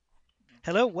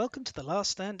Hello, welcome to the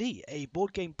Last Standee, a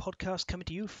board game podcast coming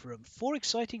to you from 4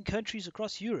 exciting countries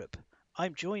across Europe.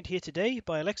 I'm joined here today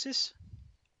by Alexis.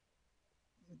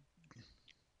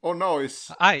 Oh no,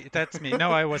 it's Hi, that's me. No,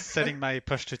 I was setting my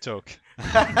push to talk.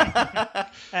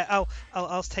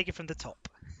 I'll take it from the top.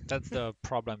 That's the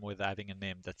problem with having a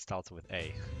name that starts with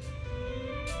A.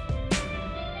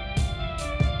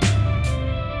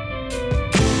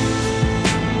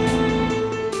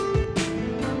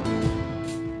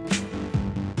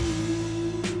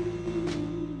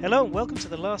 Hello, and welcome to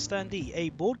the Last Standee, a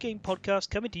board game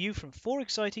podcast coming to you from 4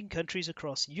 exciting countries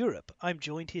across Europe. I'm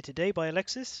joined here today by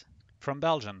Alexis, From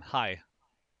Belgium, hi.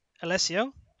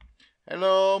 Alessio,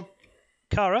 hello.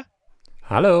 Cara,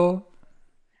 Hello.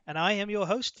 and I am your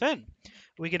host, Fen.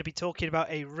 We're going to be talking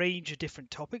about a range of different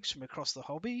topics from across the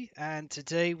hobby, and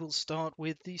today we'll start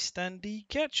with the Standee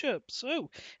Catchup.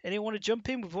 So, anyone want to jump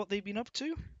in with what they've been up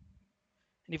to?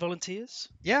 Any volunteers?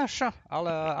 Yeah, sure.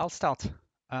 I'll start.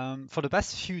 For the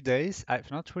past few days, I've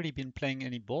not really been playing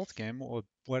any board game. Or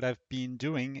what I've been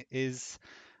doing is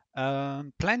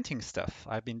planting stuff.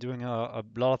 I've been doing a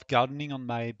lot of gardening on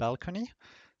my balcony.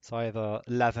 So I have a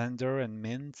lavender and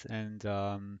mint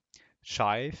and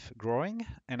chive growing,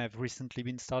 and I've recently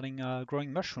been starting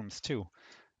growing mushrooms too.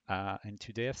 And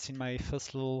today I've seen my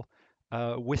first little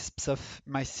wisps of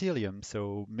mycelium.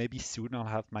 So maybe soon I'll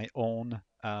have my own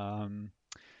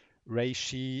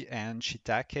reishi and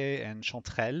shiitake and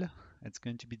chanterelle. It's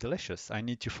going to be delicious. I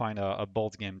need to find a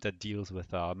board game that deals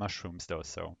with mushrooms though.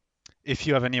 So if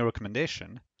you have any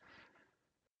recommendation.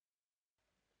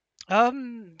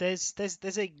 There's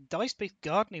a dice-based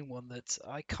gardening one that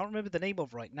I can't remember the name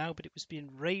of right now, but it was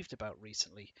being raved about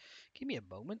recently. Give me a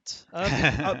moment.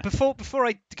 Before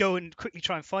I go and quickly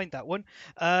try and find that one,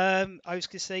 I was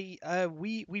going to say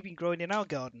we've been growing in our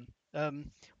garden.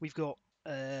 We've got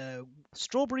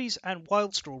strawberries and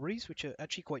wild strawberries, which are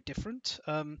actually quite different.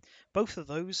 Both of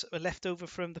those are left over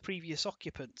from the previous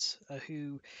occupants,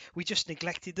 who we just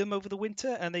neglected them over the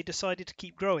winter, and they decided to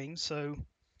keep growing. So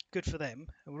good for them.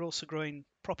 And we're also growing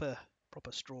proper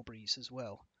strawberries as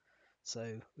well.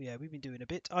 So yeah, we've been doing a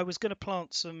bit. I was going to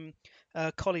plant some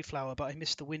cauliflower, but I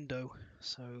missed the window,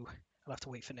 so I'll have to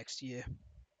wait for next year.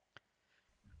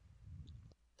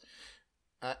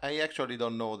 I actually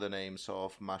don't know the names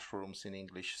of mushrooms in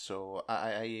English, so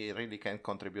I really can't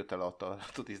contribute a lot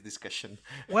to this discussion.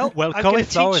 Well,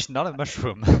 Cauliflower is not a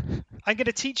mushroom. I'm going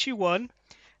to teach you one.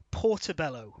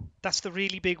 Portobello. That's the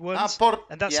really big ones.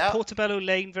 And that's yeah. Portobello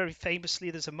Lane, very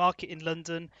famously. There's a market in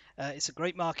London. It's a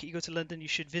great market. You go to London, you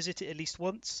should visit it at least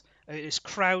once. It's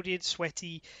crowded,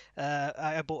 sweaty.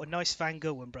 I bought a nice Van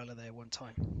Gogh umbrella there one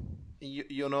time.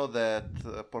 You know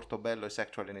that Portobello is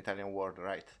actually an Italian word,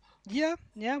 right? Yeah.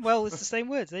 Well, it's the same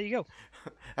words. There you go.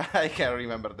 I can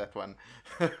remember that one.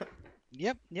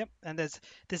 Yep. And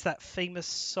there's that famous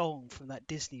song from that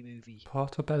Disney movie.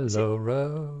 Portobello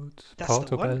Road. That's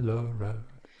Portobello Road.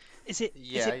 Is it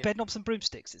Bedknobs and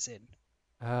Broomsticks it's in?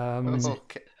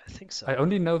 Okay. I think so. I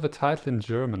only know the title in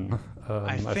German.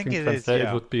 I think it translated is,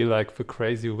 yeah. would be like The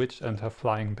Crazy Witch and Her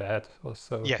Flying Bat or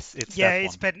so. Yes, it's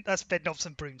that's Bedknobs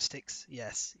and Broomsticks.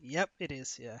 Yes. Yep, it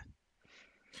is. Yeah.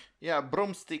 Yeah,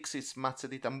 broomsticks is mazze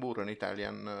di tamburo in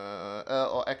Italian.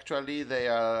 Actually, they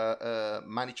are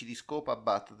manici di scopa,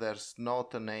 but there's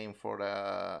not a name for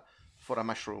a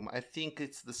mushroom. I think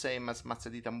it's the same as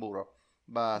mazze di tamburo,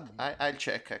 but I'll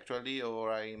check actually,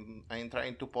 or I'm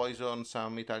trying to poison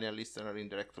some Italian listener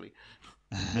indirectly.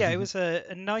 Yeah, it was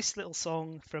a nice little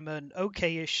song from an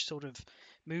okay-ish sort of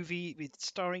movie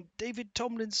starring David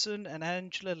Tomlinson and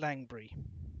Angela Langbury.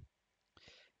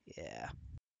 Yeah.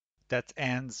 That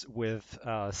ends with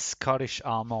Scottish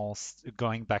Armors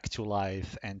going back to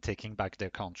life and taking back their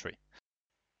country.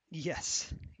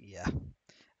 Yes. Yeah.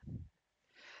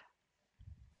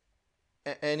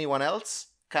 Anyone else?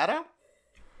 Cara?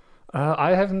 I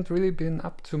haven't really been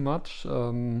up to much.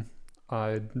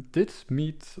 I did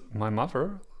meet my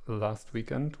mother last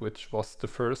weekend, which was the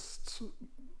first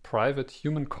private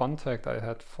human contact I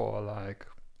had for like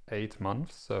 8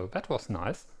 months. So that was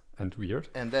nice. And weird.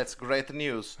 And that's great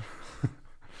news.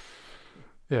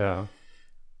 Yeah.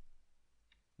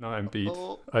 Now I'm beat.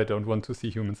 Oh. I don't want to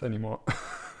see humans anymore.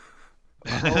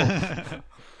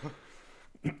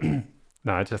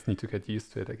 No, I just need to get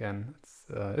used to it again.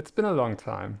 It's been a long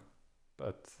time.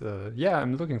 But yeah,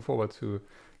 I'm looking forward to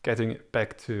getting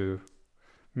back to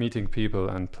meeting people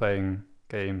and playing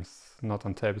games, not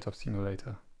on Tabletop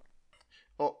Simulator.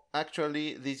 Oh,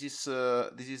 actually, this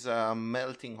is a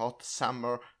melting hot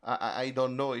summer. I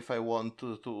don't know if I want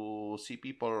to see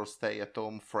people or stay at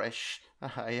home fresh.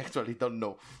 I actually don't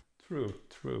know. True.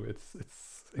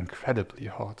 It's incredibly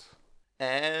hot.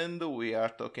 and we are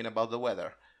talking about the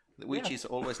weather, which is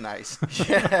always nice.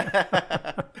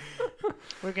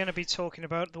 We're going to be talking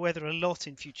about the weather a lot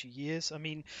in future years. I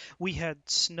mean, we had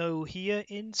snow here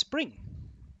in spring.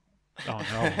 Oh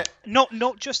no.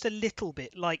 Not just a little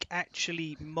bit, like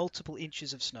actually multiple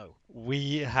inches of snow.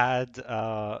 We had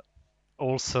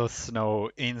also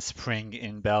snow in spring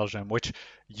in Belgium, which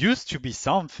used to be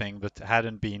something, but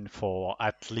hadn't been for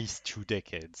at least 2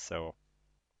 decades. So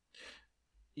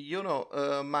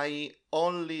my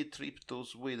only trip to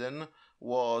Sweden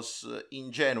was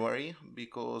in January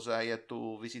because I had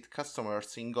to visit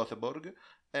customers in Gothenburg,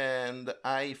 and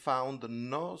I found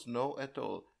no snow at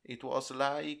all. It was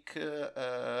like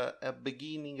a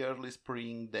beginning early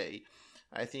spring day.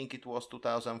 I think it was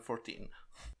 2014.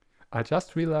 I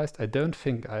just realized I don't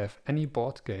think I have any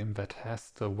board game that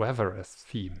has the weather as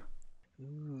theme.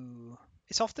 Ooh.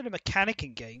 It's often a mechanic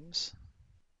in games.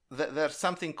 There's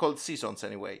something called seasons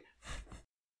anyway.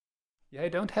 Yeah, I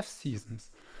don't have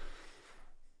seasons.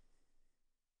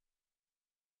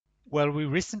 well, we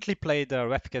recently played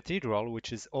Ref Cathedral,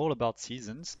 which is all about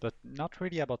seasons, but not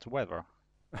really about weather.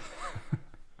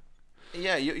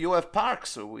 Yeah, you have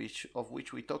parks, of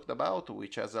which we talked about,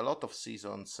 which has a lot of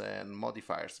seasons and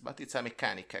modifiers, but it's a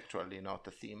mechanic actually, not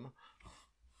a theme.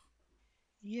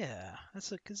 Yeah,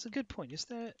 that's a good point. Is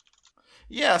there?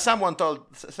 Yeah, someone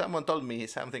told me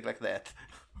something like that.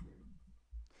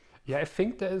 Yeah, I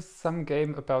think there is some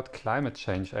game about climate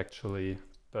change actually,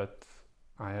 but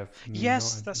I have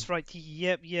Yes, no idea. that's right.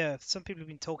 Yeah. Some people have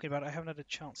been talking about it. I haven't had a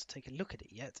chance to take a look at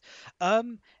it yet.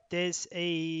 There's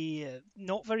a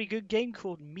not very good game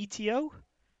called Meteo,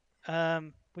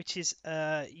 which is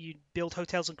you build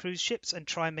hotels and cruise ships and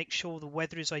try and make sure the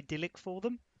weather is idyllic for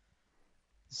them.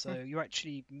 So you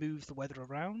actually move the weather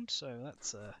around. So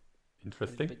that's a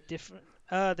Interesting. bit different.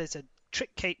 There's a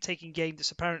trick-taking game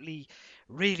that's apparently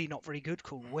really not very good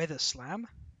called Weather Slam.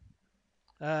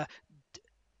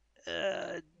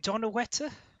 Donnerwetter?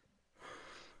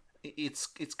 It's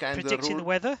kind of Predicting the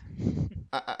weather?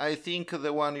 I think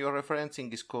the one you're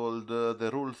referencing is called the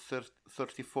Rule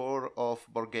 34 of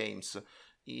board games.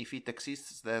 If it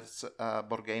exists, there's a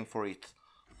board game for it.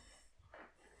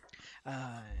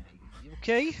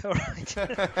 Okay, all right.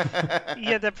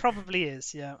 Yeah, there probably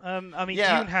is. Yeah. I mean,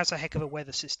 Yeah. Dune has a heck of a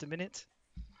weather system in it.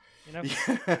 You know.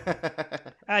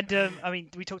 And I mean,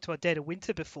 we talked about Dead of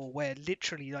Winter before, where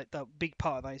literally like that big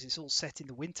part of that is it's all set in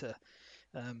the winter,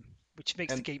 which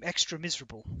makes the And- game extra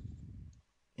miserable.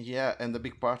 Yeah, and the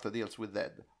big part deals with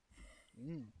that.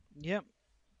 Yeah.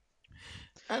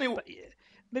 Anyway, But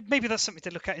yeah, maybe that's something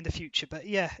to look at in the future. But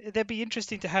yeah, it'd be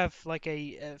interesting to have like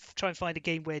try and find a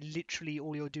game where literally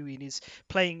all you're doing is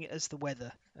playing as the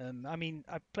weather. I mean,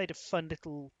 I played a fun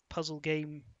little puzzle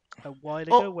game a while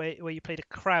ago where you played a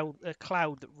cloud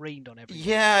that rained on everything.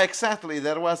 yeah, exactly.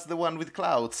 There was the one with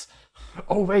clouds.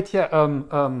 Oh wait, yeah.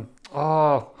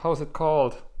 How's it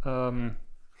called?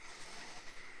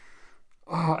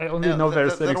 I only know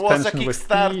there's an there was a expansion with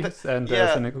Kickstarter- thieves, and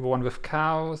yeah. there's one with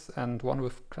cows, and one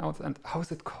with clouds. And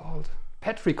how's it called?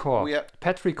 Petrichor. We are-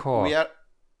 Petrichor. We are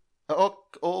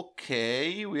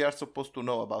okay. We are supposed to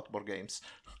know about board games.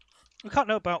 We can't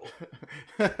know about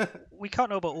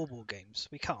all board games.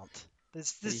 We can't.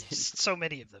 There's just so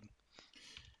many of them.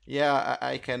 Yeah,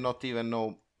 I cannot even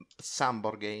know some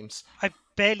board games. I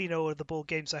barely know all the board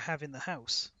games I have in the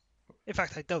house. In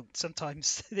fact, I don't.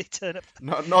 Sometimes they turn up.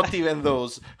 Not even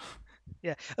those.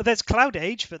 Yeah, there's Cloud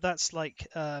Age, but that's like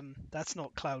that's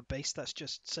not cloud based. That's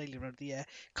just sailing around the air.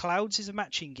 Clouds is a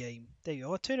matching game. There you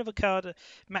go. A turn of a card,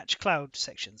 match cloud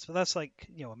sections. But that's like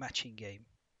a matching game.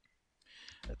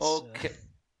 That's,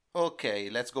 Okay.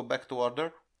 Let's go back to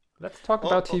order. Let's talk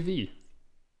about TV.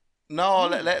 No,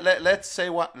 let's say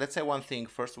one thing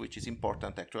first, which is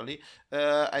important actually.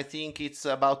 I think it's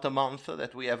about a month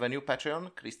that we have a new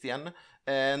Patreon, Christian,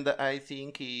 and I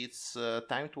think it's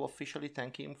time to officially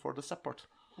thank him for the support.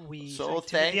 We So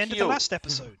thanked him thank at the end you. of the last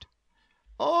episode.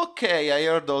 Okay, I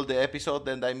heard all the episode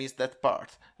and I missed that part.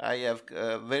 I have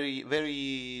very,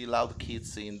 very loud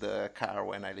kids in the car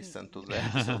when I listen to the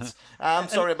episodes. I'm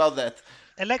sorry about that.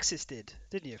 Alexis did,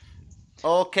 didn't you?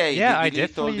 Okay, Yeah, I delete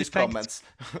all definitely these thanked- comments.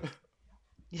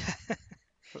 Yeah.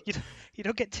 You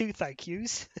don't get two thank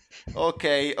yous.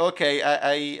 Okay,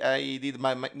 I did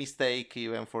my mistake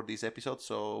even for this episode,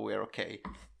 so we're okay.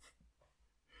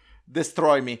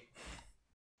 Destroy me.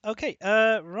 Okay,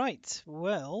 right.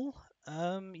 Well,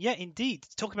 yeah, indeed.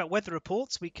 Talking about weather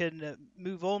reports, we can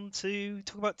move on to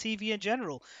talk about TV in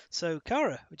general. So,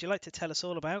 Cara, would you like to tell us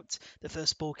all about the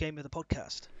first board game of the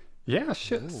podcast? Yeah,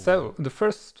 sure. So the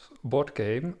first board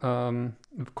game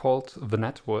called The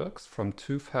Networks from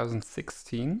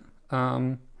 2016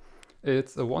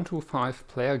 It's a 1 to 5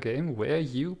 player game where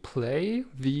you play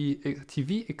the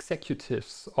TV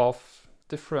executives of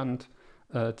different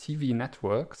TV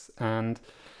networks, and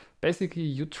basically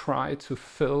you try to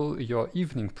fill your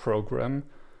evening program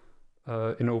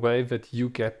in a way that you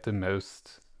get the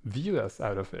most viewers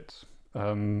out of it.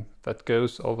 That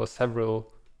goes over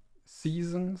several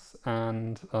seasons,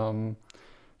 and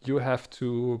you have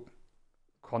to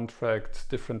contract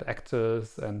different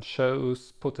actors and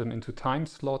shows, put them into time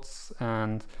slots,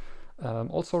 and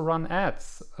also run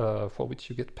ads for which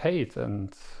you get paid.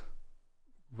 And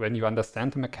when you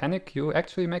understand the mechanic, you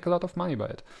actually make a lot of money by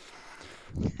it.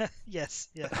 Yes,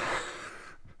 yeah.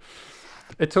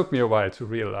 It took me a while to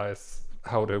realize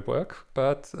how they work,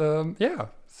 but yeah.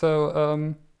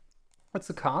 So it's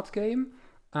a card game,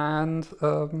 and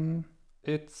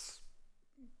it's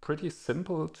pretty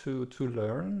simple to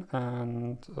learn,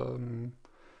 and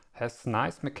has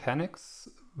nice mechanics,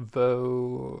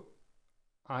 though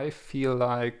I feel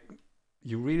like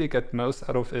you really get most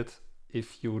out of it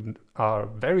if you are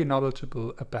very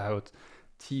knowledgeable about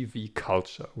TV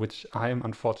culture, which I am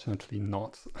unfortunately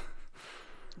not.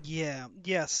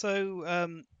 Yeah. So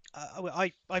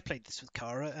I played this with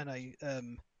Kara,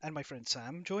 and my friend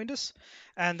Sam joined us,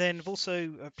 and then I've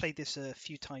also played this a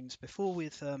few times before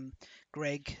with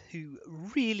Greg, who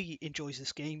really enjoys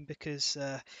this game because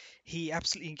he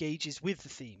absolutely engages with the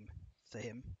theme for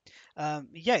him.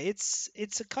 Yeah, it's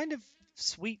a kind of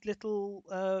sweet little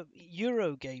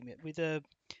Euro game with a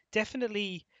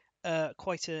definitely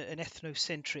quite an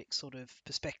ethnocentric sort of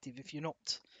perspective. If you're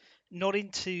not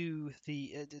into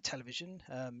the television,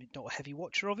 not a heavy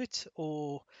watcher of it,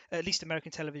 or at least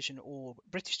American television or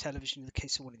British television in the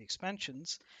case of one of the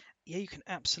expansions, yeah, you can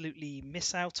absolutely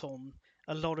miss out on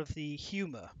a lot of the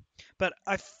humor. But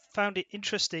I found it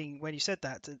interesting when you said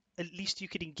that at least you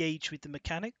could engage with the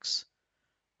mechanics,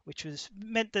 which was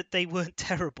meant that they weren't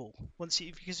terrible because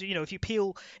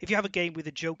if you have a game with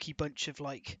a jokey bunch of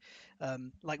like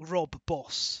Rob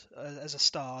Boss as a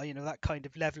star, that kind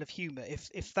of level of humor,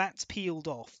 if that's peeled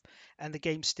off and the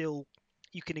game still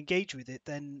you can engage with it,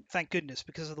 then thank goodness,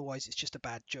 because otherwise it's just a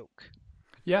bad joke.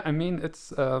 Yeah, I mean,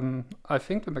 it's I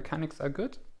think the mechanics are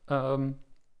good,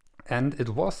 and it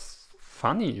was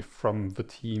funny from the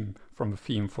theme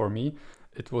for me.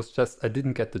 It was just I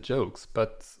didn't get the jokes,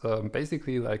 but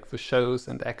basically like the shows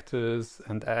and actors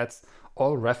and ads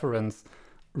all reference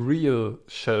real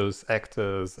shows,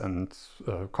 actors, and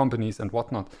companies and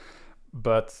whatnot,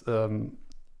 but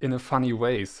in a funny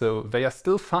way. So they are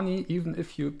still funny even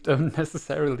if you don't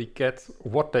necessarily get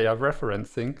what they are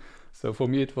referencing. So for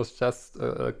me, it was just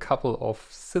a couple of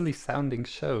silly sounding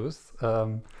shows,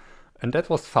 and that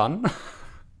was fun.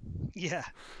 Yeah.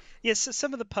 Yes, so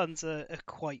some of the puns are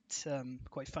quite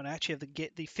fun. I actually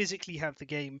they physically have the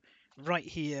game right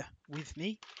here with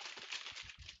me.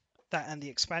 That and the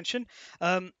expansion.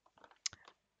 So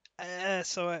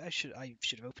I should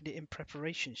have opened it in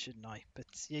preparation, shouldn't I? But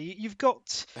yeah, you've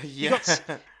got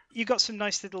you got some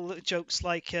nice little jokes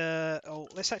like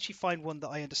let's actually find one that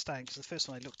I understand, because the first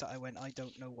one I looked at I went, I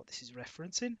don't know what this is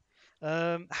referencing.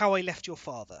 How I Left Your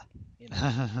Father.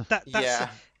 That's Yeah.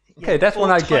 Okay, that's one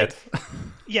I get.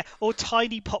 Yeah, or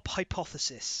Tiny Pop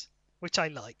Hypothesis, which I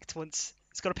liked. Once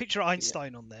it's got a picture of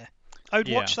Einstein on there. I would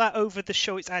watch that over the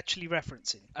show it's actually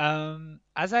referencing.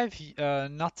 As I've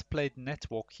not played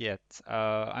Network yet,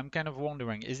 I'm kind of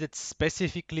wondering, is it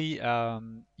specifically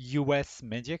US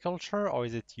media culture, or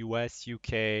is it US,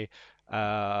 UK,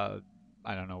 I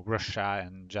don't know, Russia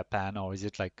and Japan, or is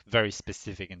it like very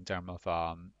specific in terms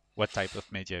of what type of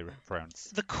media reference?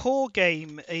 The core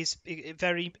game is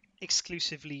very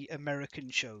exclusively American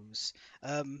shows,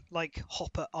 like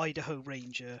Hopper, Idaho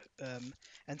Ranger,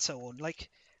 and so on. Like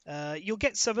you'll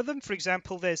get some of them. For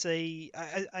example, there's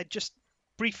I just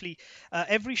briefly,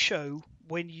 every show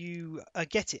when you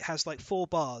get it has like 4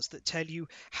 bars that tell you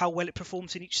how well it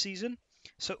performs in each season.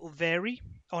 So it will vary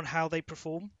on how they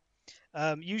perform.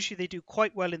 Usually they do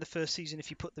quite well in the first season if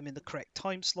you put them in the correct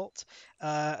time slot,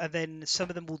 and then some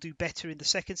of them will do better in the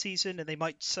second season, and they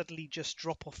might suddenly just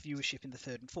drop off viewership in the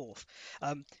third and fourth.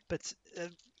 But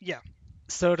yeah.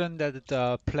 Certain that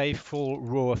the playful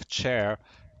row of chair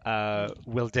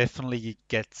will definitely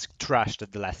get trashed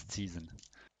at the last season.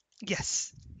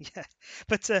 Yes, yeah.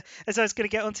 But as I was going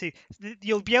to get onto,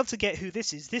 you'll be able to get who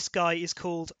this is. This guy is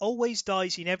called Always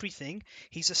Dies in Everything.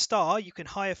 He's a star you can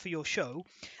hire for your show,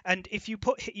 and if you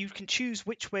you can choose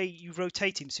which way you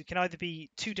rotate him. So it can either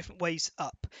be 2 different ways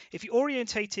up. If you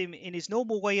orientate him in his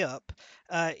normal way up,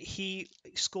 he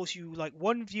scores you like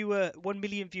 1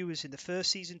 million viewers in the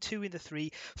first season, 2 in the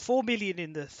 3, 4 million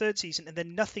in the third season, and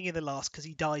then nothing in the last because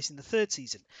he dies in the third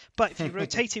season. But if you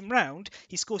rotate him round,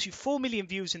 he scores you 4 million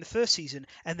viewers in the first season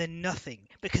and then nothing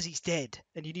because he's dead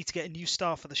and you need to get a new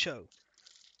star for the show.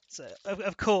 So,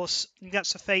 of course,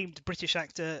 that's a famed British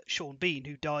actor, Sean Bean,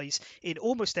 who dies in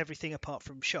almost everything apart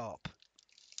from Sharp,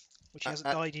 which he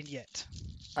hasn't died in yet.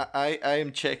 I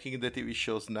am checking the TV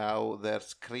shows now.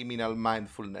 There's Criminal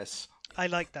Mindfulness. I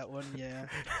like that one, yeah.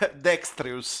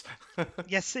 Dexterous.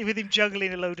 Yes, with him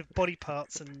juggling a load of body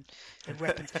parts and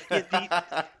weapons.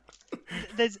 Yeah,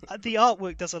 the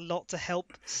artwork does a lot to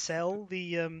help sell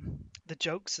the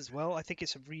jokes as well. I think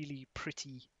it's a really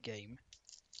pretty game.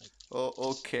 Oh,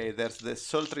 okay. There's the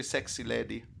sultry, sexy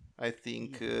lady. I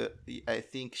think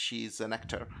she's an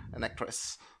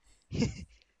actress.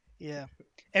 Yeah.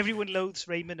 Everyone loathes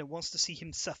Raymond and wants to see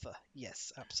him suffer.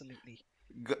 Yes, absolutely.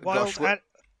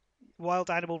 Wild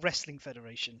Animal Wrestling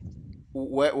Federation.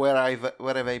 Where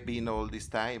have I been all this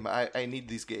time? I need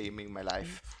this game in my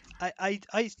life. I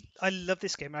love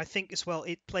this game. I think as well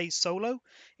it plays solo.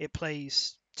 It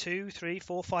plays 2, 3,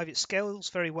 4, 5. It scales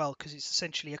very well because it's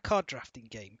essentially a card drafting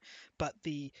game. But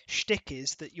the shtick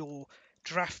is that you're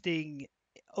drafting.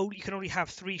 You can only have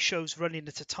 3 shows running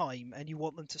at a time, and you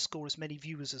want them to score as many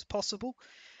viewers as possible.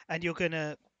 And you're going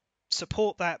to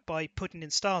support that by putting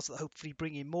in stars that hopefully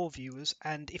bring in more viewers,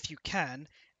 and if you can,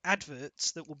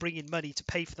 adverts that will bring in money to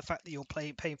pay for the fact that you're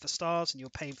paying for stars and you're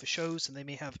paying for shows, and they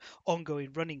may have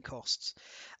ongoing running costs.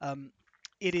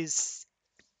 It is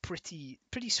pretty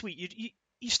sweet.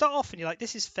 You start off and you're like,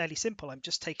 this is fairly simple. I'm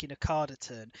just taking a card a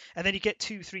turn. And then you get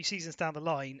 2-3 seasons down the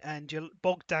line and you're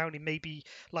bogged down in maybe,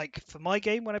 like for my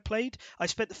game when I played, I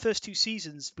spent the first 2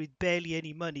 seasons with barely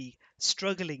any money,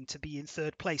 struggling to be in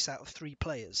 3rd place out of 3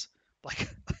 players. Like,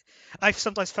 I've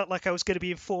sometimes felt like I was going to be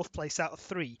in 4th place out of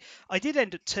 3. I did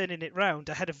end up turning it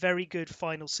round. I had a very good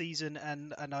final season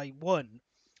and I won.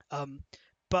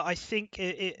 But I think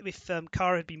if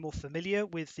Kara had been more familiar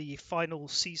with the final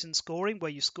season scoring,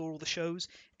 where you score all the shows,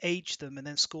 age them, and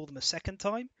then score them a second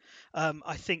time,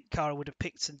 I think Kara would have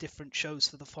picked some different shows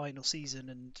for the final season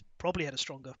and probably had a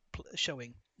stronger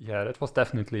showing. Yeah, that was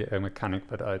definitely a mechanic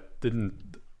that I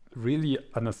didn't really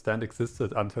understand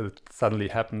existed until it suddenly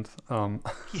happened.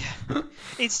 Yeah,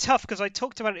 it's tough because I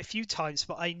talked about it a few times,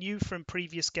 but I knew from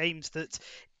previous games that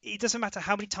it doesn't matter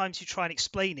how many times you try and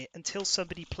explain it, until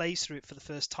somebody plays through it for the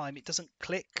first time, it doesn't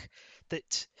click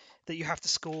that you have to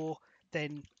score,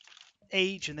 then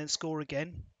age, and then score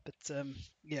again. But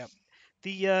yeah,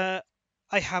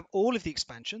 I have all of the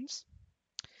expansions.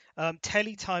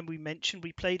 Teletime we mentioned,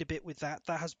 we played a bit with that.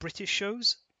 That has British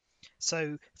shows.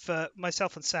 So for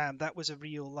myself and Sam, that was a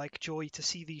real joy to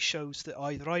see these shows that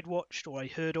either I'd watched or I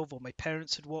heard of or my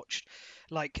parents had watched,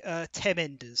 like Tem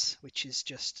Enders, which is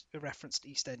just a reference to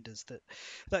EastEnders.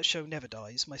 That show never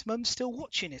dies. My mum's still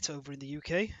watching it over in the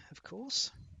UK, of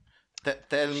course.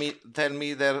 Tell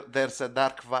me there's a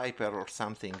Dark Viper or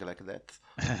something like that.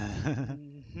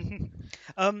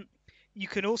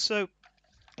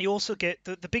 You also get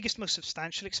the biggest, most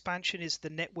substantial expansion is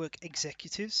the network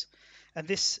executives, and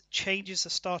this changes the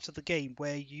start of the game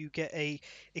where you get a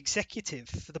executive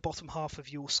for the bottom half of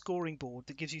your scoring board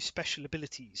that gives you special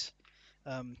abilities.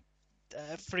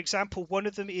 For example, one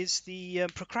of them is the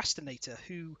procrastinator,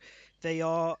 who they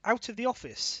are out of the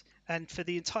office, and for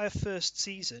the entire first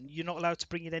season you're not allowed to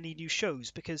bring in any new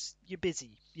shows because you're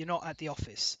busy, you're not at the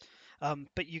office.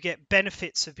 But you get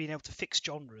benefits of being able to fix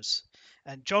genres.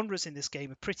 And genres in this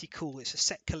game are pretty cool. It's a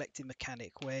set collecting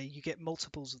mechanic where you get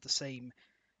multiples of the same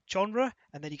genre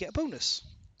and then you get a bonus.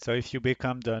 So if you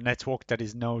become the network that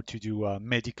is known to do a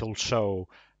medical show,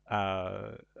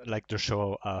 like the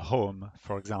show Home,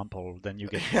 for example, then you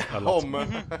get a lot Home. more.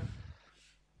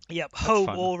 Yep, That's Home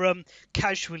fun. or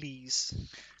Casualties.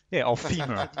 Yeah, or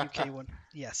Femur. UK one,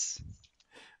 yes.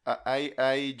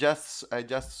 I just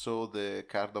saw the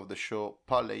card of the show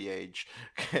Polyage,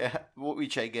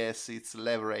 which I guess it's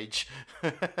leverage.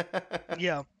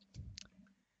 Yeah.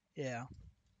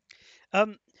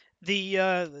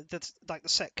 That's like the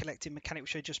set collecting mechanic,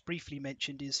 which I just briefly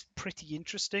mentioned, is pretty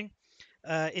interesting.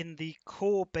 In the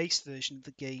core base version of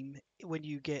the game, when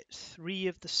you get 3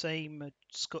 of the same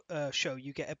show,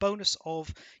 you get a bonus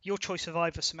of your choice of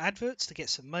either some adverts to get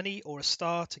some money or a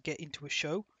star to get into a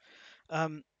show.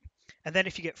 And then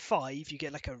if you get 5, you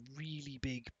get like a really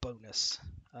big bonus.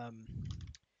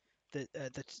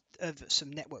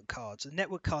 Some network cards. And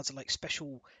network cards are like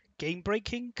special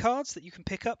game-breaking cards that you can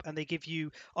pick up, and they give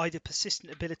you either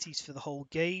persistent abilities for the whole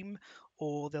game,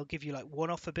 or they'll give you like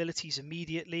one-off abilities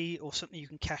immediately, or something you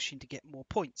can cash in to get more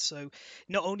points. So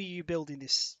not only are you building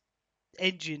this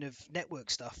engine of network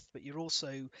stuff, but you're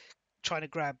also trying to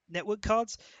grab network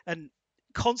cards, and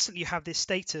constantly you have this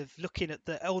state of looking at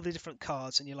all the different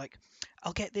cards, and you're like,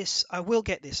 I'll get this, I will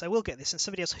get this, I will get this, and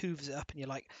somebody else hoovers it up, and you're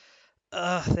like,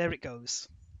 there it goes.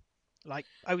 Like,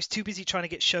 I was too busy trying to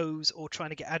get shows or trying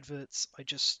to get adverts.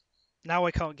 Now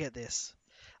I can't get this.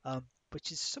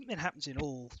 Which is something that happens in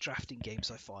all drafting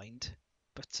games, I find.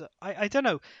 But I don't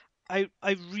know. I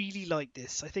really like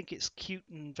this. I think it's cute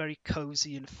and very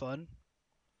cozy and fun.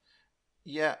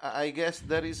 Yeah, I guess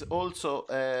there is also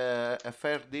a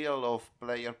fair deal of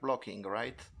player blocking,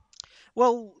 right?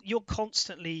 Well, you're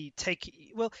constantly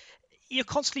taking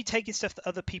stuff that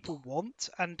other people want,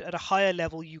 and at a higher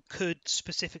level you could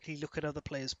specifically look at other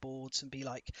players' boards and be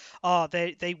like,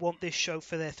 they want this show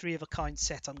for their three of a kind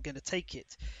set, I'm going to take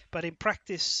it. But in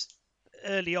practice,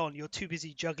 early on, you're too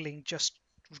busy juggling just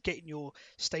getting your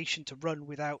station to run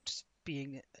without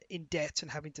being in debt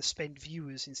and having to spend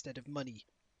viewers instead of money.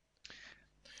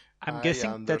 I'm I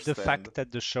guessing that the understand. fact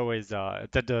that the show is that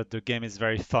the game is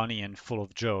very funny and full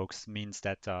of jokes means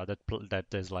that that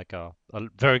there's like a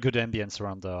very good ambience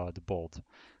around the board,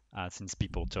 since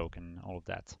people talk and all of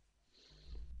that.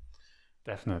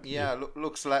 Definitely. Yeah,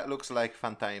 looks like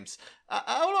fun times.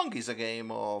 How long is a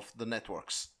game of the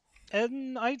networks?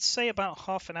 I'd say about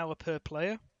half an hour per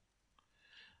player.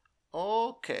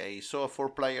 Okay, so a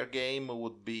four-player game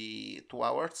would be 2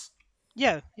 hours.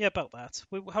 Yeah, about that.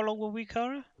 How long were we,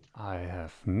 Cara? I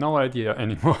have no idea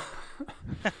anymore.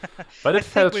 But I it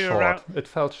felt think we were short. around- It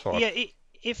felt short. Yeah,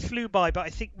 it flew by, but I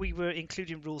think we were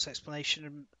including rules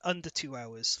explanation under 2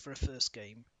 hours for a first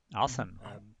game Awesome.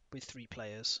 with 3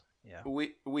 players. Yeah.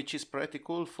 Which is pretty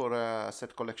cool for a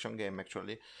set collection game,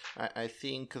 actually. I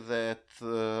think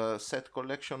that set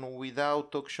collection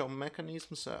without auction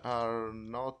mechanisms are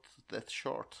not that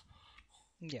short.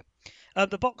 Yeah.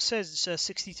 The box says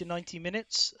 60 to 90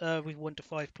 minutes with 1 to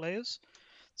 5 players.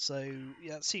 So,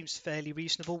 yeah, that seems fairly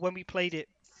reasonable. When we played it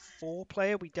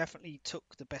 4-player, we definitely took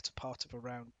the better part of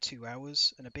around 2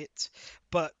 hours and a bit.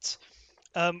 But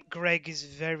Greg is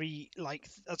very, like,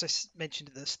 as I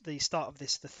mentioned at the start of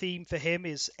this, the theme for him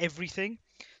is everything.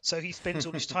 So he spends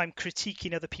all his time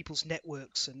critiquing other people's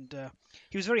networks. And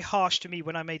he was very harsh to me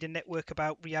when I made a network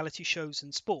about reality shows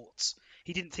and sports.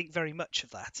 He didn't think very much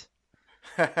of that.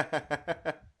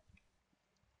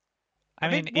 I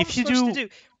mean, what if am I you supposed do to do?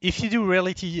 if you do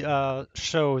reality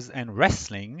shows and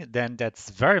wrestling, then that's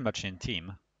very much in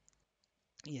team.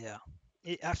 Yeah,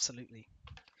 absolutely.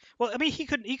 Well, I mean, he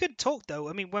could talk though.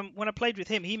 I mean, when I played with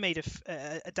him, he made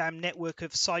a damn network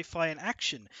of sci-fi and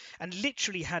action, and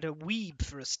literally had a weeb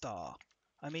for a star.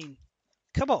 I mean,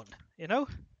 come on, you know.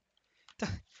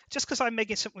 Just because I'm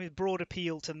making something with broad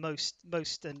appeal to most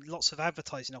and lots of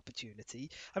advertising opportunity,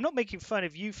 I'm not making fun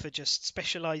of you for just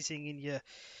specializing in your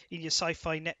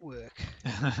sci-fi network.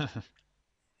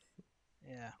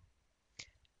 Yeah.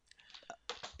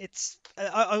 It's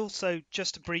I also,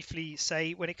 just to briefly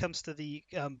say, when it comes to the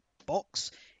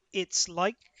box, it's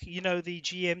like, the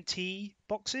GMT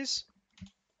boxes.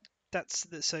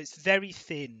 So it's very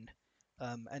thin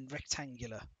and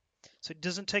rectangular, so it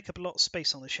doesn't take up a lot of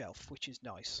space on the shelf, which is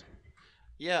nice.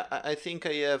 Yeah, I think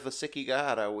I have a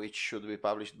Sekigahara, which should be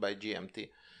published by GMT.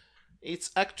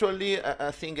 It's actually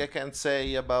a thing I can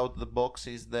say about the box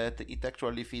is that it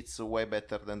actually fits way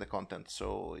better than the content,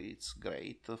 so it's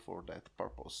great for that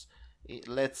purpose.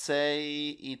 Let's say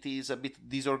it is a bit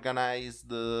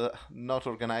disorganized, not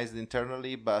organized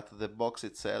internally, but the box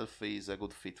itself is a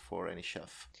good fit for any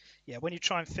shelf. Yeah, when you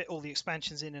try and fit all the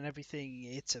expansions in and everything,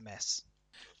 it's a mess.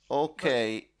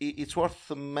 Okay, it's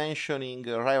worth mentioning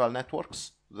Rival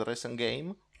Networks, the recent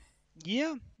game.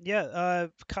 Yeah.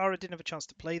 Kara didn't have a chance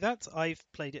to play that. I've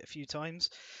played it a few times.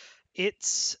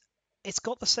 It's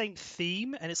got the same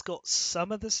theme, and it's got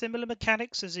some of the similar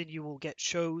mechanics, as in you will get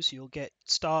shows, you'll get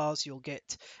stars, you'll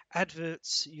get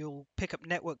adverts, you'll pick up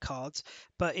network cards,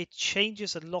 but it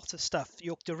changes a lot of stuff.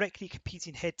 You're directly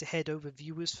competing head to head over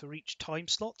viewers for each time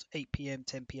slot, 8 p.m.,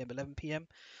 10 p.m., 11 p.m.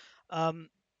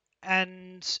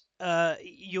 And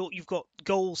you've got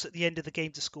goals at the end of the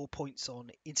game to score points on,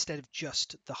 instead of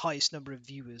just the highest number of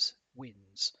viewers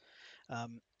wins,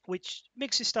 which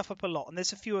mixes stuff up a lot. And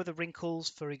there's a few other wrinkles.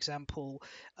 For example,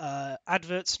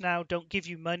 adverts now don't give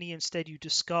you money; instead, you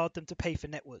discard them to pay for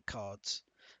network cards.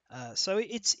 So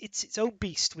it's its own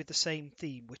beast with the same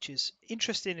theme, which is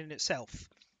interesting in itself.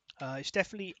 It's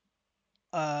definitely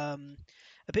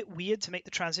a bit weird to make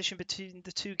the transition between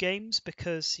the two games,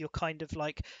 because you're kind of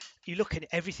like, you look at it,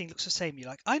 everything looks the same. You're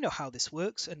like, I know how this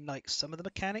works, and like some of the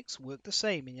mechanics work the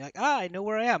same, and you're like, I know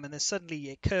where I am, and then suddenly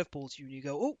it curveballs you, and you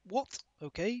go, oh, what?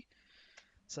 Okay.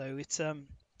 So it's and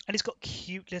And it's got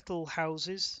cute little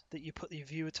houses that you put your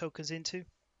viewer tokens into.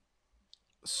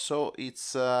 So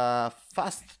it's a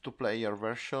fast-to-player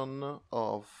version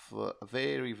of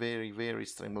very, very, very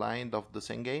streamlined of the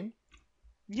same game.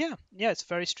 Yeah, it's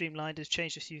very streamlined. It's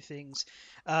changed a few things.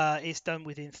 It's done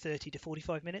within 30 to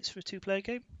 45 minutes for a two-player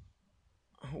game.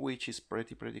 Which is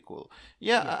pretty cool.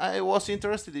 Yeah, Yeah. I was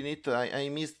interested in it. I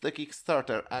missed the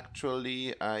Kickstarter.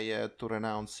 Actually, I had to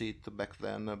renounce it back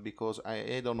then because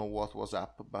I don't know what was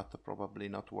up, but probably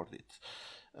not worth it.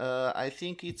 I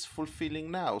think it's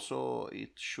fulfilling now, so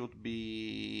it should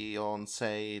be on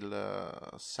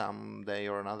sale someday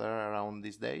or another around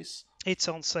these days. It's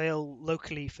on sale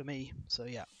locally for me, so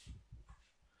yeah.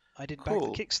 I didn't back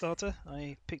Cool. the Kickstarter.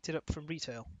 I picked it up from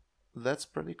retail. That's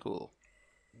pretty cool.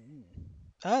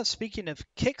 Speaking of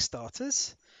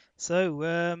Kickstarters, so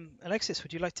Alexis,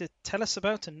 would you like to tell us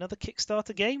about another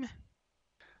Kickstarter game?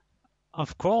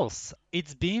 Of course,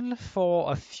 it's been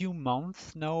for a few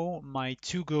months now my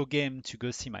to-go game to go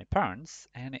see my parents,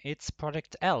 and it's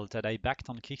Project L that I backed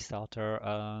on Kickstarter,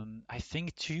 I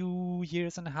think 2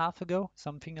 years and a half ago,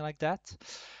 something like that.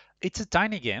 It's a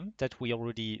tiny game that we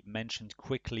already mentioned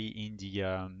quickly in the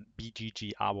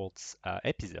BGG Awards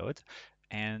episode,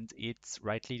 and it's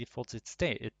rightly defaults its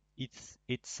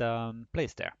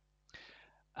place there.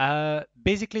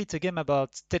 Basically, it's a game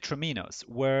about tetriminos,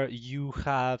 where you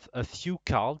have a few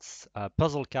cards,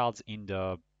 puzzle cards in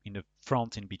the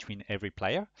front in between every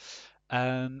player,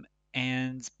 um,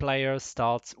 and players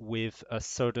start with a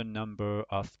certain number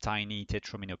of tiny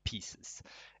tetramino pieces.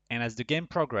 And as the game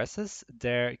progresses,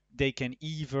 they can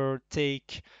either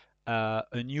take a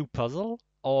new puzzle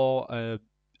or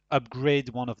upgrade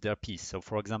one of their pieces. So,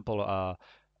 for example, a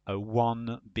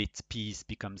 1-bit piece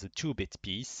becomes a 2-bit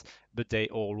piece, but they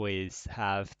always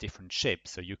have different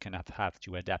shapes, so you can have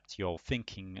to adapt your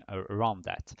thinking around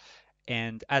that.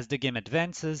 And as the game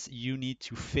advances, you need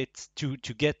to fit to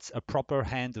get a proper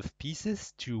hand of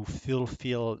pieces to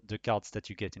fulfill the cards that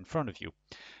you get in front of you.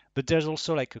 But there's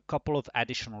also like a couple of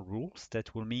additional rules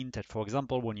that will mean that, for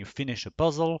example, when you finish a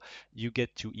puzzle, you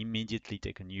get to immediately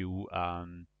take a new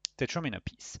tetramino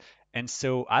piece. And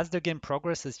so as the game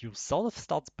progresses, you sort of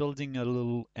start building a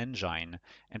little engine.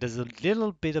 And there's a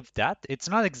little bit of that. It's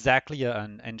not exactly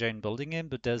an engine building game,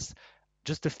 but there's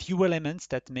just a few elements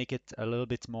that make it a little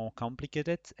bit more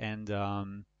complicated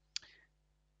and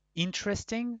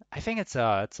interesting. I think it's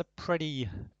a pretty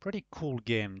cool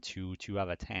game to have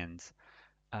at hand.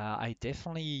 I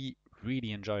definitely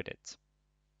really enjoyed it.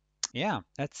 Yeah,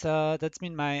 that's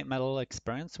been my little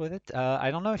experience with it. I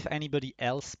don't know if anybody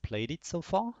else played it so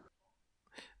far.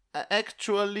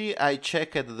 Actually, I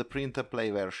checked the print and play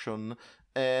version,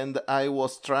 and I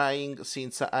was trying,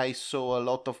 since I saw a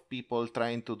lot of people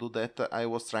trying to do that, I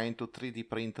was trying to 3D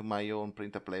print my own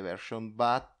print and play version,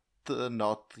 but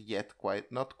not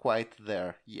quite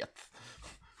there yet.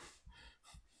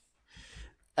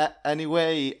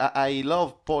 Anyway, I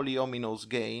love polyominos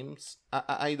games.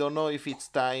 I don't know if it's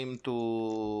time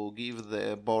to give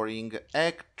the boring.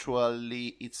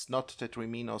 Actually, it's not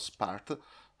tetriminos part.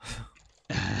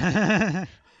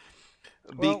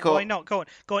 Well, why not? Go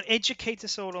on, educate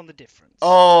us all on the difference.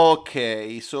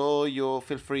 Okay, so you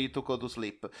feel free to go to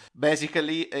sleep.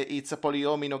 Basically, it's a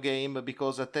polyomino game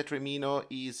because a tetrimino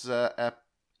is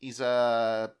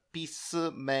a piece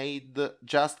made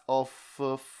just of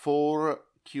 4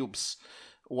 cubes,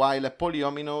 while a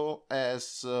polyomino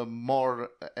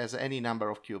has any number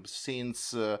of cubes.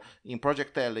 Since in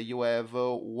Project L you have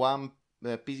one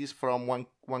pieces from one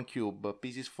cube,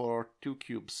 pieces for 2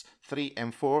 cubes, 3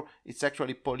 and 4. It's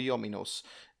actually polyominos.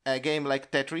 A game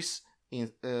like Tetris,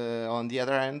 on the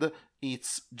other hand,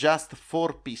 it's just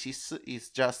 4 pieces. It's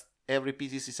just every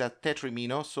piece is a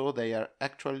tetrimino, so they are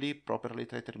actually properly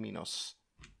tetriminos.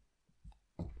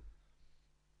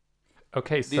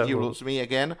 Okay, Did you lose me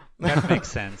again? That makes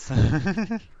sense.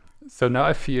 So now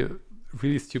I feel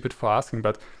really stupid for asking,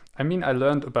 but I mean, I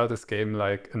learned about this game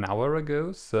like an hour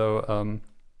ago. So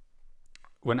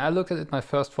when I looked at it, my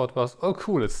first thought was, oh,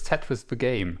 cool, it's Tetris the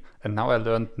game. And now I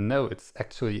learned, no, it's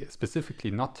actually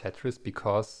specifically not Tetris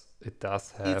because it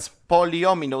does have... It's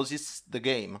polyominos, it's the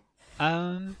game.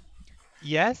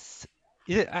 Yes.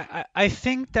 I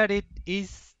think that it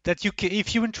is that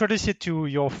if you introduce it to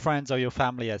your friends or your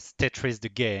family as Tetris the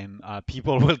game,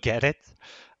 people will get it.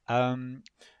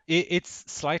 It's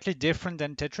slightly different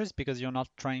than Tetris because you're not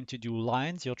trying to do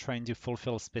lines, you're trying to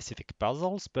fulfill specific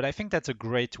puzzles. But I think that's a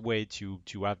great way to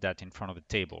have that in front of a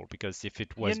table, because if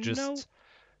it was just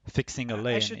fixing a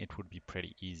lane, it would be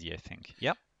pretty easy, I think.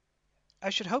 Yep. I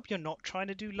should hope you're not trying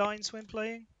to do lines when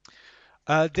playing.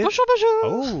 Bonjour.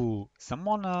 Oh,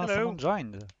 someone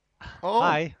joined. Oh,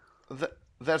 Hi.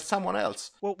 there's someone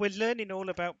else. Well, we're learning all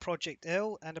about Project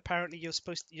L, and apparently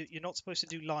you're not supposed to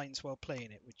do lines while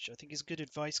playing it, which I think is good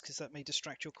advice because that may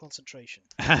distract your concentration.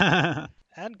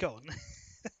 And gone.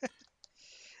 A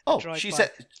Oh, drive she by.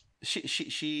 said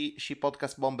she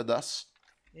podcast bombed us.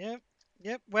 Yeah.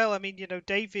 Yep. Well, I mean,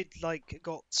 David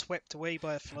got swept away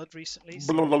by a flood recently,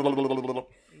 so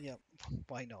yeah,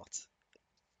 why not?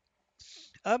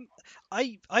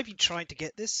 I've been trying to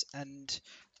get this, and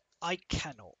I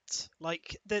cannot.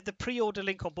 Like the pre-order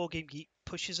link on Board Game Geek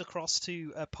pushes across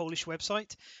to a Polish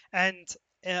website, and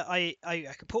I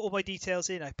can put all my details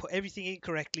in. I put everything in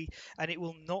correctly, and it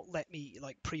will not let me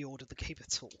pre-order the game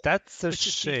at all. That's a Which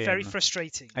is very shame.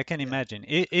 frustrating. I can Yeah. imagine.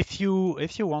 If you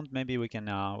want, maybe we can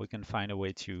find a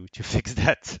way to fix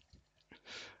that.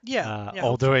 Yeah.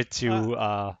 Order Hopefully. it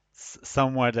to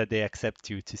somewhere that they accept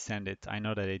you to send it. I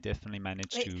know that they definitely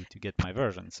managed It, to get my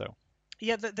version. So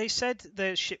Yeah, they said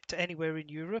they're shipped to anywhere in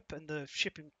Europe, and the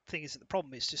shipping thing isn't the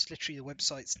problem. It's just literally the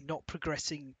website's not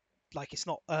progressing, it's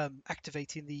not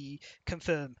activating the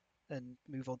confirm and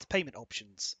move on to payment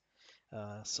options.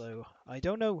 So I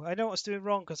don't know. I know what I was doing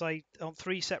wrong because I, on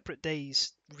 3 separate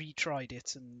days, retried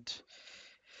it and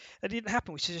it didn't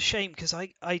happen, which is a shame because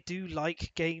I do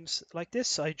like games like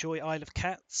this. I enjoy Isle of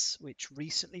Cats, which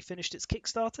recently finished its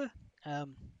Kickstarter,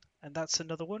 um, and that's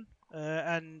another one.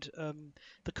 And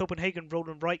the Copenhagen Roll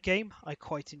and Write game I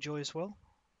quite enjoy as well,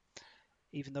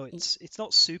 even though it's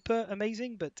not super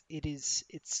amazing, but it's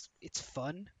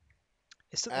fun.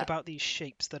 It's something Uh, about these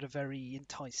shapes that are very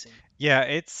enticing. yeah,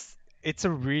 it's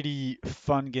a really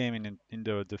fun game in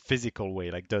the physical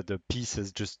way. Like the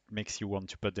pieces just makes you want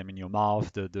to put them in your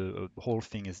mouth. The whole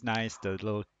thing is nice. The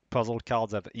little puzzle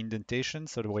cards have indentation,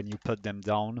 so that when you put them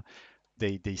down,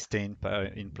 they stay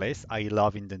in place. I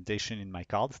love indentation in my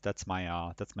cards. That's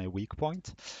my weak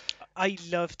point. I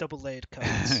love double layered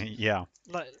cards. Yeah,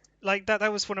 like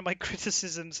that was one of my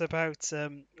criticisms about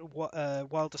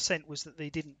Wild Descent was that they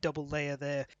didn't double layer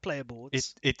their player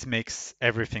boards. it makes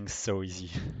everything so easy.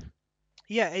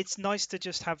 Yeah, it's nice to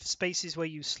just have spaces where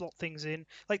you slot things in,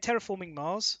 like Terraforming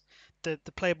Mars. The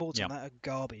player boards Yeah. on that are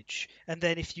garbage. And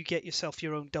then if you get yourself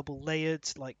your own double layered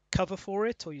cover for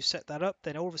it, or you set that up,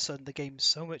 then all of a sudden the game's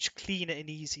so much cleaner and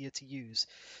easier to use.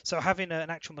 So having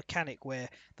an actual mechanic where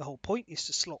the whole point is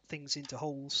to slot things into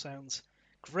holes sounds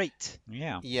great.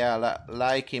 Yeah. yeah,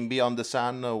 like in Beyond the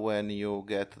Sun, when you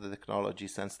get the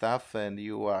technologies and stuff, and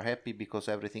you are happy because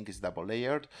everything is double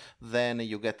layered. Then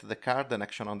you get the card, an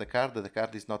action on the card. The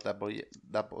card is not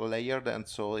double layered, and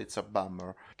so it's a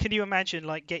bummer. Can you imagine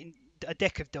getting a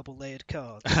deck of double layered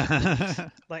cards?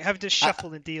 Like having to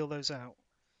shuffle and deal those out.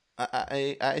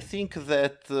 I think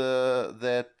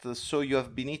that So You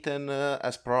Have Been Eaten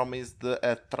as promised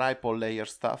a triple layer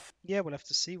stuff. Yeah, we'll have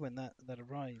to see when that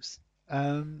arrives.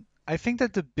 I think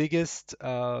that the biggest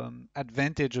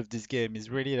advantage of this game is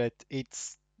really that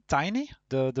it's tiny.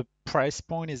 The price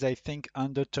point is, I think,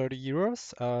 under 30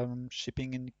 euros,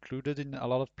 shipping included in a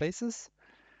lot of places.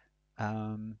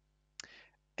 Um,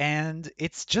 and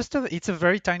it's a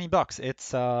very tiny box.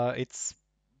 It's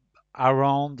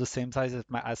around the same size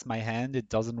as my hand. It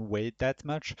doesn't weigh that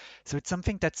much. So it's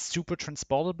something that's super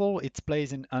transportable. It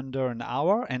plays in under an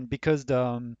hour, and because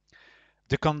the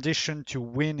condition to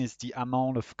win is the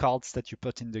amount of cards that you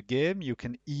put in the game, you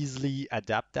can easily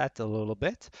adapt that a little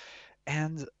bit.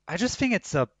 And I just think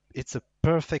it's a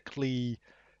perfectly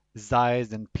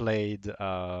sized and played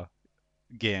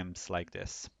games like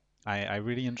this. I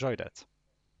really enjoy that.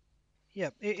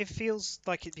 Yeah, it feels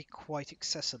like it'd be quite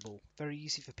accessible, very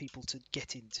easy for people to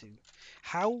get into.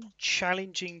 How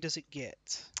challenging does it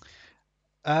get?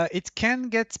 It can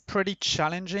get pretty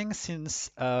challenging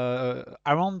since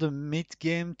around the mid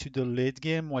game to the late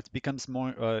game, what becomes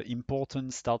more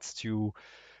important starts to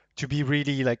be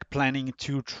really like planning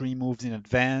 2, 3 moves in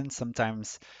advance.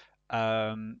 Sometimes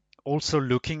also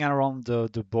looking around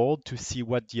the board to see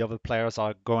what the other players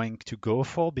are going to go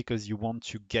for because you want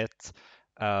to get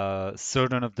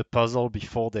certain of the puzzle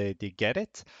before they get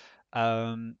it.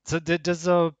 So there's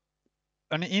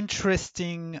an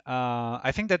interesting.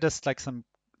 I think that there's like some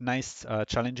nice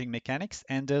challenging mechanics,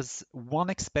 and there's one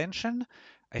expansion.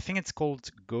 I think it's called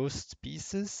Ghost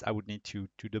Pieces. I would need to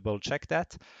double check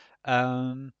that.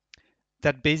 Um,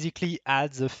 that basically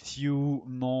adds a few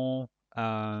more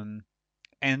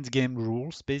end game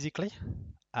rules, basically.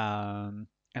 And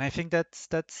I think that's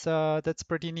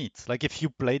pretty neat. Like if you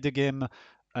play the game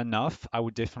enough, I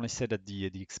would definitely say that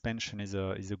the expansion is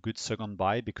a good second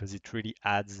buy because it really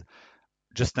adds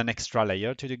just an extra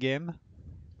layer to the game.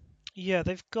 Yeah,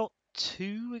 they've got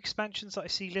 2 expansions that I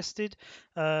see listed.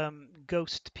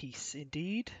 Ghost Piece,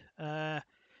 indeed.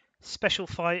 special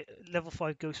level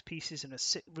 5 ghost pieces in a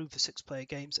room for 6-player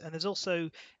games, and there's also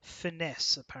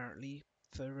finesse apparently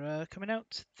for coming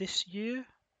out this year.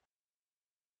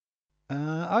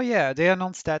 Oh yeah, they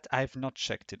announced that. I've not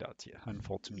checked it out yet,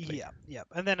 unfortunately. Yeah,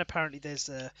 and then apparently there's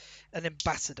an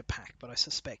ambassador pack, but I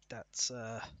suspect that's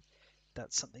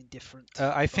something different.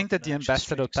 I think that rather the than just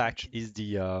straight ambassador pack expansion. is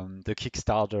the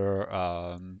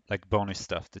Kickstarter like bonus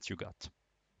stuff that you got.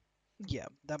 Yeah,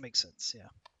 that makes sense. Yeah.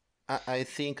 I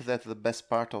think that the best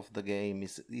part of the game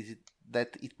is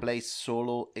that it plays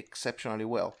solo exceptionally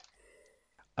well.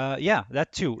 Yeah,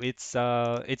 that too. It's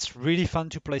really fun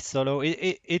to play solo.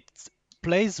 It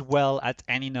plays well at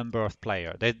any number of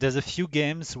player. There's a few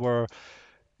games where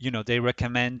they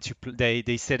recommend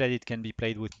they say that it can be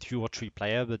played with 2 or 3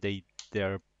 player, but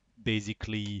they're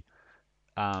basically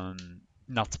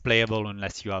not playable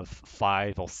unless you have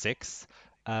 5 or 6.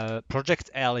 Project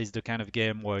L is the kind of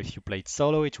game where if you play it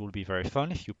solo, it will be very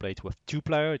fun. If you play it with 2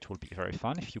 player, it will be very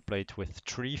fun. If you play it with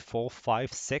 3, 4,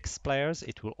 5, 6 players,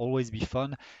 it will always be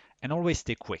fun and always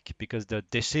stay quick because the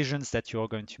decisions that you're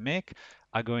going to make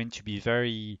are going to be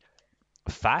very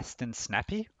fast and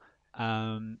snappy.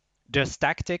 Um, there's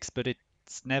tactics, but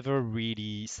it's never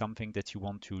really something that you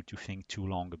want to think too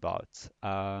long about.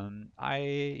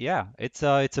 It's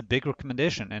a big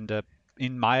recommendation, and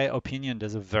in my opinion,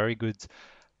 there's a very good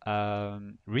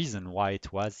reason why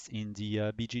it was in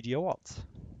the BGD Awards.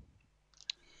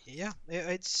 Yeah,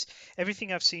 it's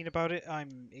everything I've seen about it.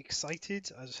 I'm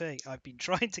excited. As I say, I've been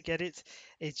trying to get it.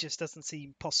 It just doesn't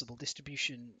seem possible.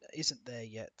 Distribution isn't there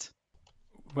yet.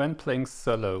 When playing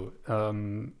solo,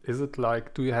 is it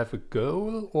like, do you have a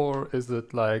goal, or is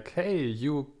it like, hey,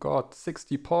 you got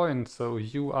 60 points, so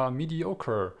you are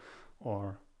mediocre,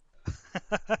 or?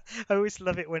 I always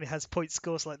love it when it has point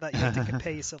scores like that. You have to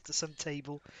compare yourself to some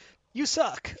table. You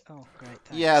suck. Oh, great.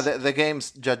 Thanks. Yeah, the game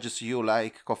judges you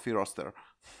like coffee roaster.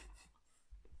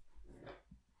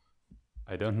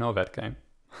 I don't know that game.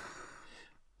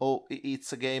 Oh,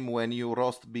 it's a game when you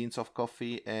roast beans of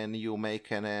coffee and you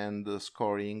make an end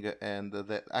scoring, and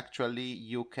that actually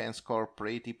you can score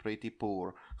pretty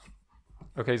poor.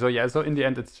 Okay, so in the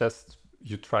end, it's just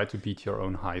you try to beat your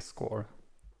own high score.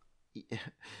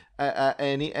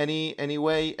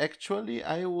 Anyway, actually,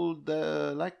 I would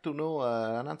like to know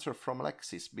an answer from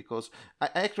Alexis, because I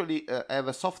actually have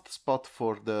a soft spot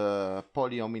for the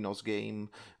polyominos game,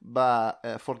 but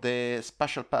for the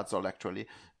spatial puzzle actually.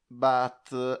 But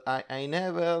I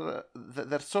never.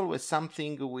 There's always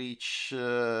something which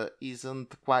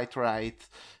isn't quite right.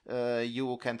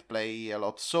 You can't play a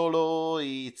lot solo.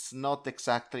 It's not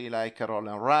exactly like a roll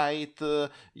and write.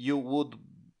 You would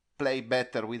play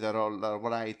better with a roller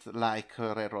right like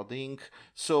Railroading.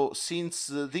 So since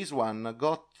this one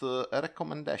got a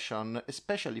recommendation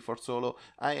especially for solo,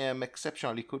 I am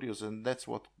exceptionally curious, and that's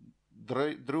what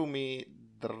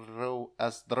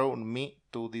has drawn me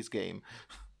to this game.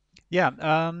 Yeah,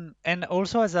 and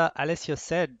also as Alessio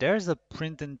said, there's a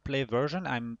print and play version.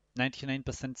 I'm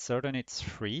 99% certain it's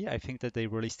free. I think that they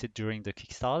released it during the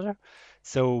Kickstarter.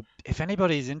 So if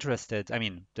anybody is interested, I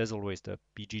mean, there's always the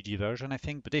BGG version, I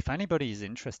think, but if anybody is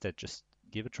interested, just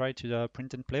give a try to the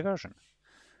print and play version.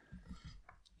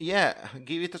 Yeah,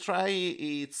 give it a try.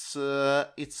 It's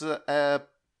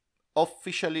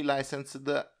officially licensed,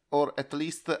 or at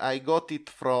least I got it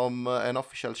from an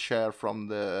official share from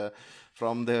the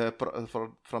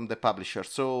publisher.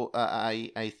 So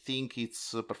I think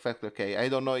it's perfectly okay. I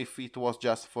don't know if it was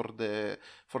just for the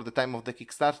time of the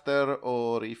Kickstarter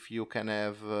or if you can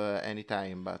have any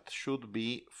time, but should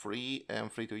be free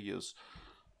and free to use.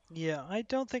 Yeah, I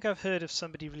don't think I've heard of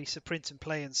somebody release a print and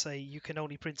play and say you can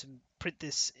only print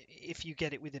this if you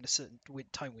get it within a certain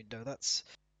time window. That's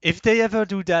If they ever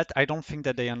do that, I don't think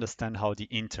that they understand how the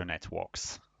internet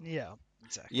works. yeah,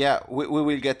 exactly. Yeah, we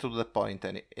will get to the point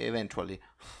eventually.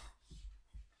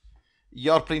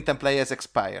 Your print and play has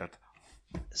expired.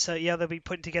 So yeah, they'll be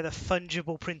putting together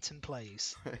fungible print and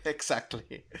plays.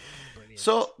 Exactly. Brilliant.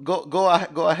 So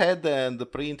go ahead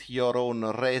and print your own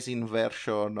resin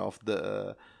version of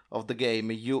the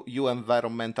game. You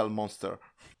environmental monster.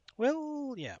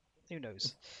 Well, yeah, who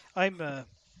knows? I'm not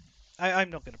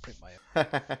going to print my own.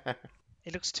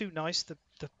 It looks too nice. The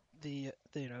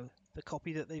the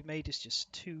copy that they've made is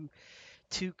just too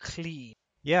clean.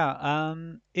 Yeah,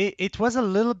 it was a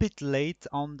little bit late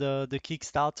on the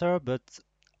Kickstarter, but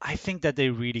I think that they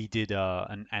really did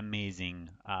an amazing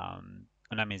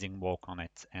work on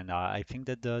it, and I think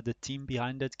that the team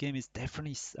behind that game is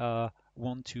definitely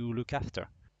one to look after.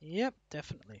 Yep,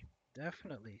 definitely.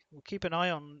 We'll keep an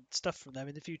eye on stuff from them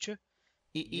in the future.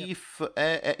 Yep.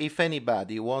 If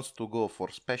anybody wants to go for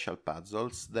special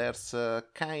puzzles, there's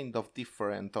kind of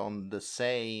different on the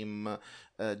same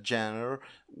genre,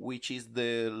 which is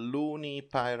the Looney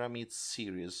Pyramid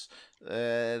series.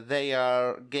 They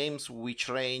are games which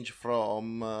range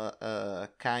from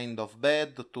kind of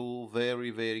bad to very,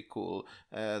 very cool.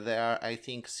 There are, I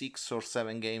think, 6 or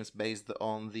 7 games based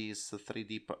on these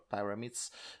 3D pyramids.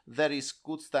 There is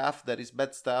good stuff, there is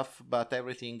bad stuff, but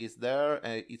everything is there.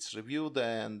 It's reviewed,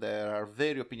 and there are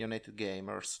very opinionated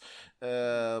gamers.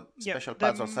 Special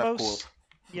puzzles are cool.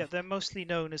 Yeah, they're mostly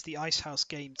known as the Ice House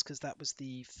games because that was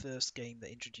the first game that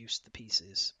introduced the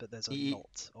pieces, but there's a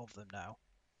lot of them now.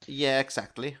 Yeah,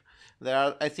 exactly. There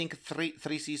are, I think,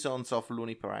 three seasons of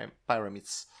Looney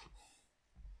Pyramids.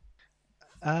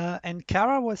 And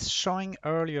Kara was showing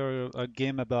earlier a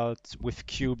game with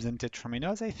cubes and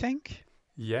tetriminos, I think.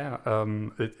 Yeah,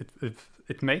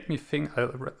 it made me think.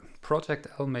 Project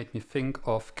L made me think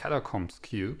of Catacombs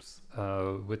cubes,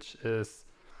 which is,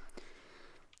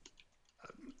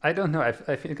 I don't know. I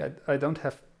think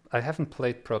I haven't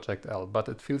played Project L, but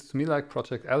it feels to me like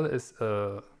Project L is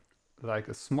like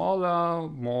a smaller,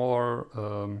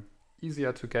 more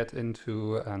easier to get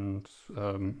into and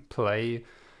play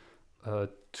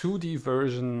 2D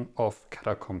version of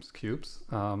Catacombs cubes,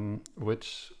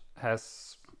 which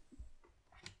has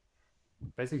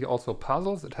basically also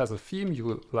puzzles. It has a theme.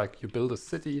 You build a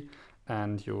city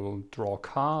and you draw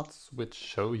cards which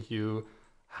show you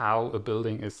how a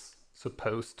building is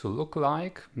supposed to look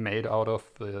like, made out of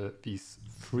these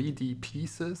 3D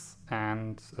pieces,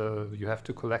 and you have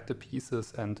to collect the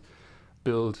pieces and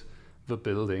build the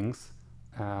buildings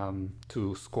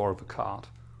to score the card.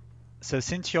 So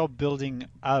since you're building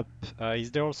up, is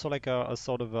there also like a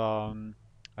sort of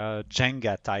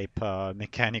Jenga type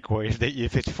mechanic where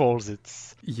if it falls,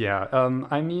 it's... Yeah,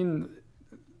 I mean,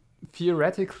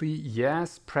 theoretically,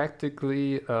 yes.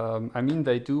 Practically, I mean,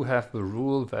 they do have the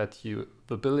rule that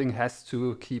the building has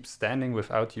to keep standing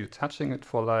without you touching it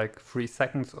for like 3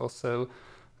 seconds or so.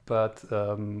 But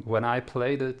when I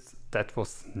played it, that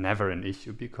was never an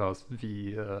issue because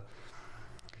the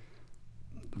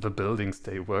buildings,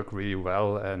 they work really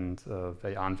well, and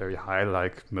they aren't very high,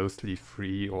 like mostly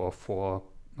 3 or 4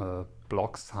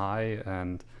 blocks high,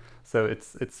 and so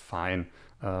it's fine.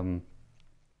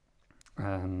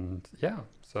 And yeah,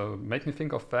 so make me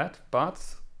think of that.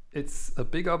 But it's a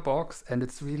bigger box and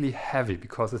it's really heavy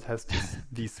because it has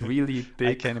these really big,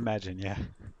 I can imagine, yeah,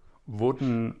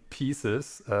 wooden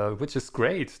pieces, which is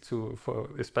great for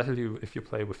especially if you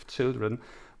play with children,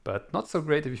 but not so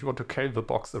great if you want to carry the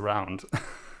box around.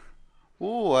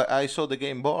 Oh, I saw the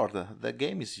game board. The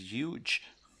game is huge.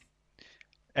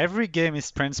 Every game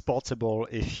is transportable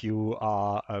if you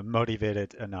are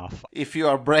motivated enough. If you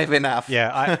are brave enough.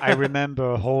 Yeah, I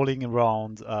remember hauling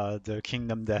around the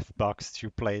Kingdom Death box to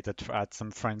play it at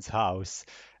some friend's house,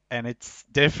 and it's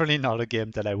definitely not a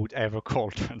game that I would ever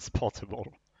call transportable.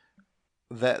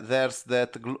 There's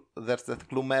that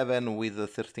Gloomhaven with the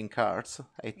 13 cards,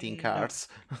 18 cards.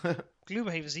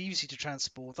 Gloomhaven is easy to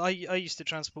transport. I used to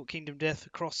transport Kingdom Death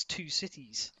across 2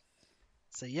 cities.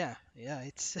 So yeah,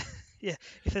 it's yeah.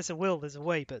 If there's a will, there's a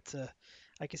way. But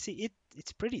I can see it.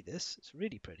 It's pretty. It's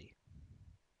really pretty.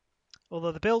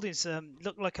 Although the buildings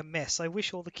look like a mess. I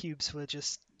wish all the cubes were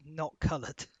just not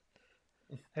coloured.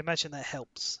 I imagine that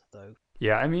helps, though.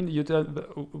 Yeah, I mean, you don't,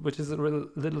 which is a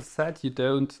little sad. You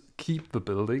don't keep the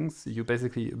buildings. You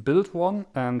basically build one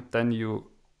and then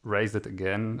you raise it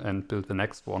again and build the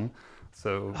next one.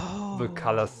 So the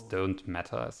colors don't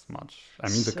matter as much. I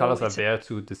mean, the colors are there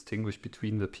to distinguish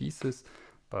between the pieces,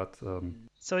 but...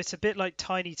 So it's a bit like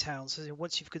Tiny Towns. So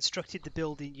once you've constructed the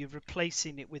building, you're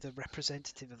replacing it with a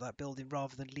representative of that building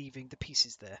rather than leaving the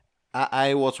pieces there.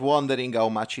 I was wondering how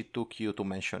much it took you to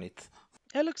mention it.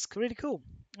 It looks really cool.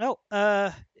 Oh,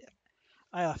 I'll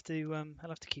have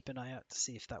to keep an eye out to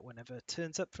see if that one ever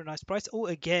turns up for a nice price. Oh,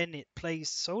 again, it plays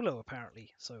solo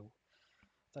apparently. So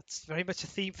that's very much a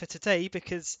theme for today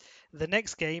because the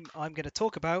next game I'm going to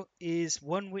talk about is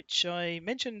one which I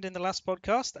mentioned in the last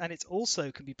podcast, and it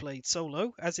also can be played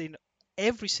solo, as in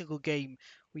every single game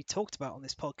we talked about on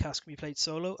this podcast can be played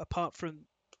solo, apart from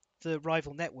the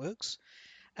rival networks,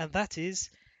 and that is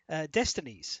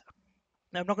Destinies.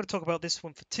 Now, I'm not going to talk about this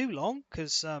one for too long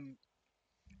because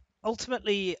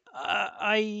ultimately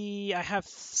I have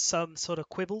some sort of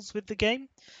quibbles with the game.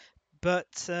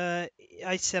 But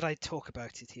I said I'd talk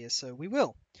about it here, so we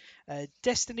will.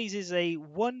 Destinies is a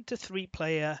 1 to 3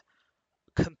 player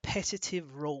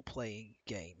competitive role-playing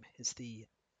game. Is the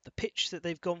pitch that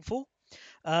they've gone for.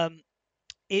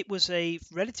 It was a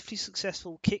relatively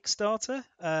successful Kickstarter.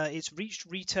 It's reached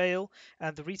retail,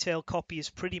 and the retail copy is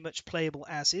pretty much playable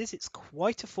as is. It's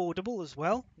quite affordable as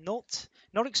well, not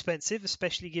expensive,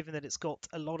 especially given that it's got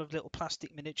a lot of little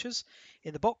plastic miniatures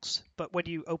in the box. But when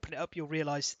you open it up, you'll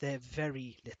realise they're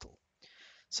very little.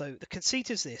 So the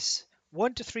conceit is this: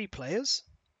 1 to 3 players.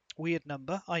 Weird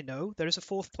number, I know. There is a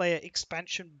 4th player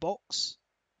expansion box,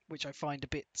 which I find a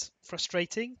bit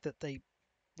frustrating that they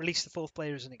release the 4th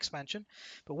player as an expansion.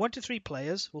 But 1 to 3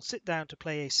 players will sit down to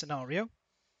play a scenario.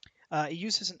 It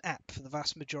uses an app for the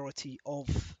vast majority of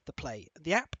the play.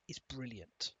 The app is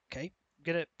brilliant. Okay, I'm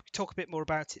going to talk a bit more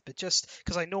about it, but just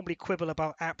because I normally quibble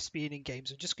about apps being in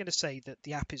games, I'm just going to say that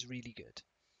the app is really good.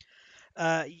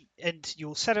 And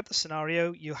you'll set up the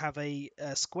scenario. You have a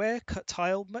square cut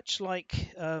tile, much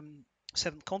like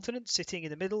Seventh Continent, sitting in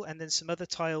the middle, and then some other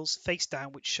tiles face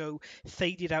down which show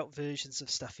faded out versions of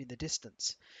stuff in the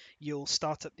distance. You'll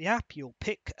start up the app. You'll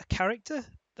pick a character.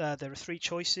 There are 3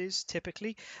 choices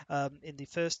typically. In the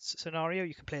first scenario,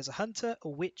 you can play as a hunter, a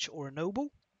witch, or a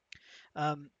noble.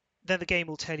 Then the game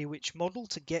will tell you which model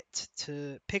to get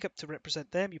to pick up to represent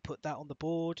them. You put that on the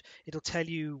board. It'll tell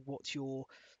you what your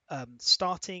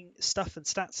starting stuff and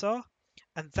stats are,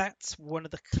 and that's one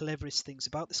of the cleverest things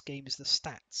about this game is the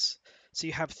stats. So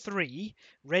you have 3: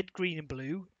 red, green, and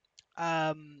blue.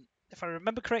 If I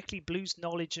remember correctly, blue's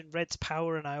knowledge and red's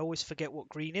power, and I always forget what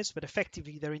green is, but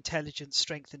effectively they're intelligence,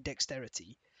 strength, and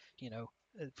dexterity,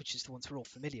 which is the ones we're all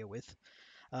familiar with.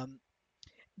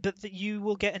 But that you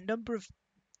will get a number of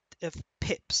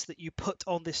pips that you put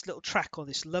on this little track on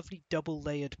this lovely double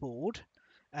layered board,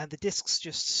 and the discs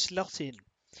just slot in.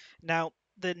 Now,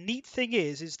 the neat thing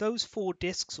is those 4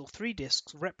 discs or 3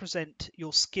 discs represent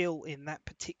your skill in that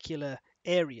particular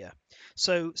area.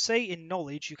 So, say in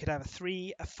knowledge, you could have a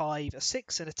 3, a 5, a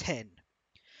 6, and a 10.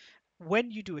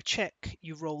 When you do a check,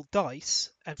 you roll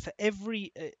dice, and for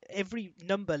every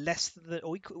number less than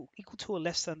or equal to or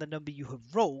less than the number you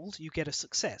have rolled, you get a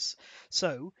success.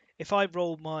 So, if I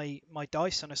roll my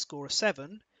dice and I score a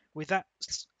 7, with that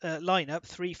lineup,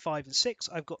 3, 5, and 6,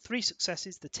 I've got 3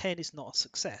 successes. The 10 is not a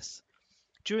success.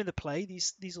 During the play,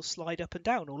 these will slide up and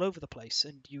down all over the place,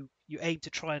 and you aim to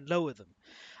try and lower them.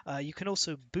 You can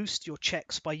also boost your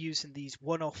checks by using these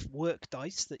one-off work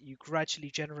dice that you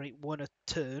gradually generate 1 a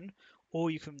turn,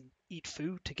 or you can eat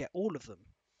food to get all of them.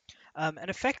 And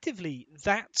effectively,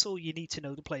 that's all you need to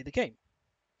know to play the game.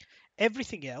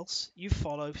 Everything else you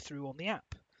follow through on the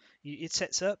app. It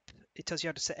sets up. It tells you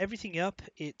how to set everything up.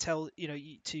 It tells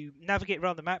you to navigate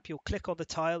around the map. You'll click on the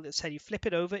tile. It'll tell you flip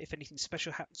it over. If anything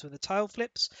special happens when the tile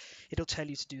flips, it'll tell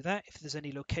you to do that. If there's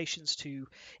any locations to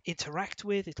interact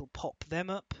with, it'll pop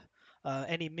them up.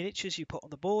 Any miniatures you put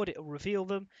on the board, it'll reveal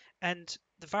them. And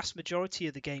the vast majority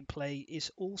of the gameplay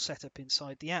is all set up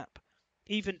inside the app,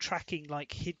 even tracking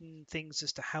like hidden things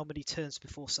as to how many turns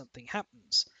before something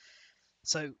happens.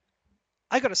 So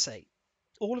I gotta say,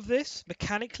 all of this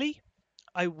mechanically,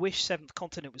 I wish Seventh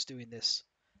Continent was doing this.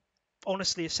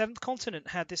 Honestly, if Seventh Continent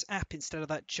had this app instead of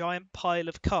that giant pile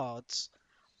of cards,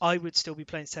 I would still be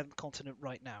playing Seventh Continent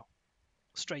right now.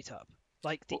 Straight up.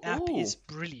 Like, the app is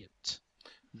brilliant.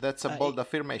 That's a bold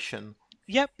affirmation.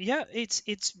 Yep, yeah. It's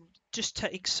just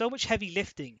takes so much heavy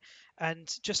lifting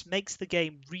and just makes the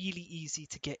game really easy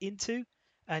to get into,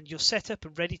 and you're set up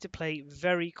and ready to play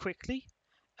very quickly.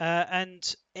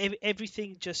 And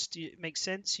everything just makes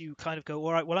sense. You kind of go,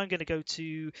 all right, well, I'm going to go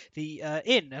to the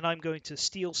inn and I'm going to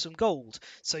steal some gold.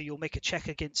 So you'll make a check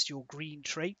against your green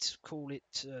trait, call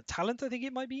it talent, I think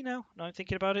it might be now I'm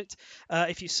thinking about it.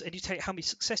 If you take how many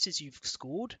successes you've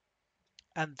scored,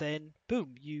 and then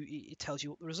boom, it tells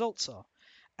you what the results are.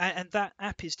 And that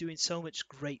app is doing so much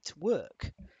great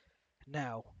work.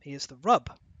 Now, here's the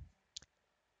rub.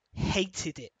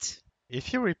 Hated it.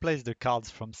 If you replace the cards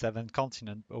from Seventh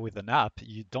Continent with an app,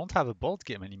 you don't have a board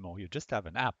game anymore. You just have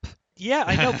an app. Yeah,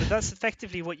 I know, but that's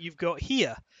effectively what you've got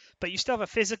here. But you still have a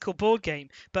physical board game,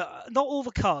 but not all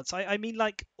the cards. I mean,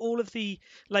 like all of the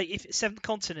if Seventh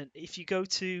Continent, if you go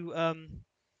to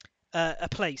a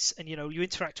place and you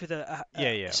interact with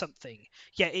something,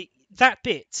 that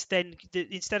bit, then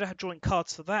instead of drawing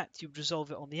cards for that, you resolve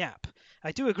it on the app.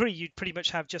 I do agree you'd pretty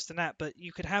much have just an app, but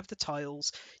you could have the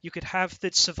tiles, you could have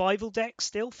the survival deck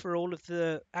still for all of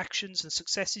the actions and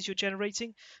successes you're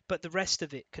generating, but the rest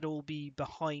of it could all be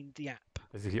behind the app.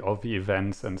 Basically all the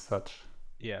events and such.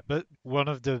 Yeah, but one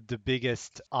of the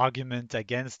biggest argument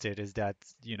against it is that,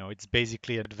 it's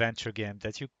basically an adventure game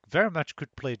that you very much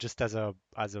could play just as a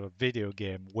video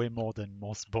game, way more than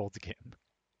most board game.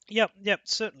 Yep,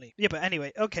 certainly. Yeah, but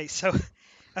anyway, okay, so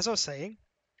as I was saying,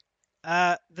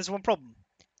 there's one problem.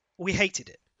 We hated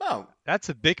it. Oh, That's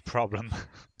a big problem.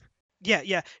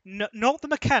 Yeah. Not the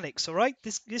mechanics, all right?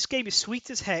 This game is sweet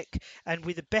as heck, and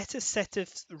with a better set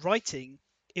of writing,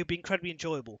 it would be incredibly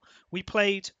enjoyable. We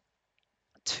played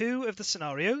 2 of the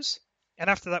scenarios, and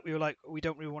after that we were like, we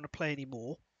don't really want to play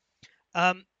anymore.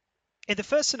 In the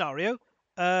first scenario,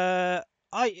 I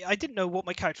didn't know what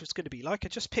my character was going to be like. I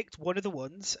just picked one of the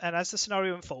ones, and as the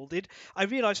scenario unfolded, I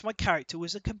realised my character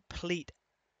was a complete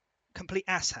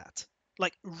asshat.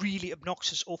 Like really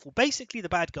obnoxious, awful. Basically the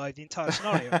bad guy of the entire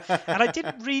scenario. And I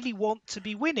didn't really want to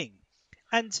be winning.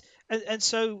 And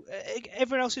so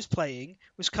everyone else who's playing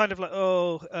was kind of like,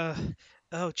 oh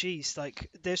geez, like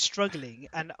they're struggling,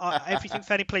 and everything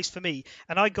fell in place for me.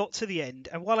 And I got to the end,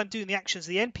 and while I'm doing the actions,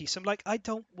 the end piece, I'm like, I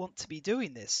don't want to be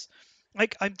doing this.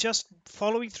 Like I'm just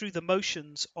following through the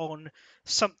motions on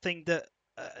something that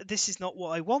this is not what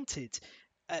I wanted.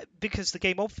 Because the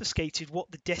game obfuscated what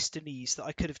the destinies that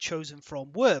I could have chosen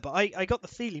from were. But I got the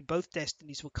feeling both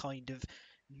destinies were kind of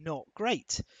not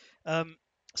great.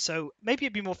 So maybe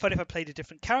it'd be more fun if I played a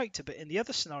different character, but in the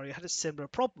other scenario, I had a similar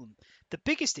problem. The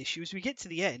biggest issue is we get to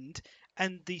the end,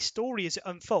 and the story as it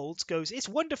unfolds goes, it's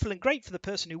wonderful and great for the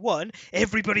person who won.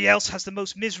 Everybody else has the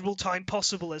most miserable time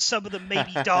possible, and some of them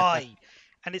maybe die.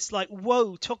 And it's like,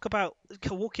 whoa, talk about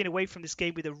walking away from this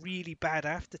game with a really bad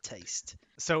aftertaste.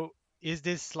 So is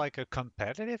this like a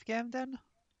competitive game then?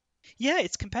 Yeah,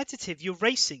 it's competitive. You're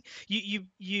racing.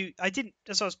 You. I didn't.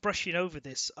 As I was brushing over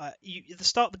this, at the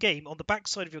start of the game, on the back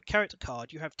side of your character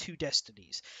card, you have 2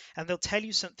 destinies, and they'll tell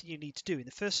you something you need to do. In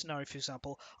the first scenario, for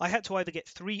example, I had to either get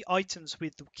 3 items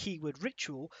with the keyword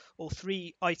ritual or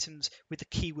 3 items with the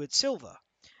keyword silver,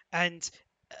 and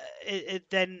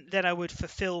then I would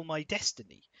fulfill my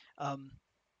destiny.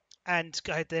 And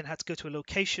I then had to go to a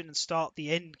location and start the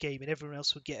end game, and everyone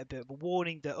else would get a bit of a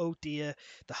warning that, oh dear,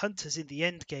 the hunter's in the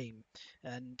end game.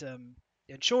 And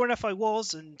sure enough, I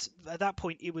was. And at that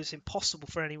point, it was impossible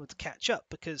for anyone to catch up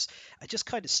because I just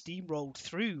kind of steamrolled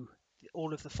through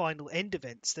all of the final end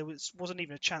events. There wasn't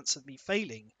even a chance of me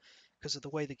failing because of the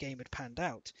way the game had panned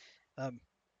out.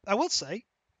 I will say,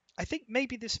 I think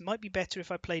maybe this might be better if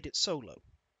I played it solo.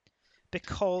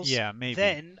 Because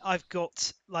then I've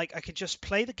got, like, I can just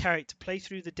play the character, play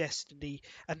through the destiny,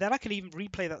 and then I can even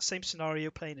replay that same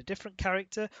scenario playing a different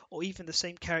character, or even the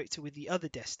same character with the other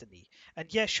destiny.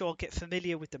 And yeah, sure, I'll get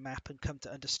familiar with the map and come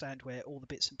to understand where all the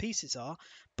bits and pieces are,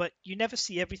 but you never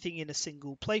see everything in a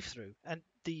single playthrough. And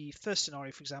the first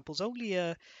scenario, for example, is only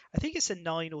I think it's a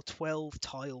 9 or 12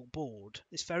 tile board.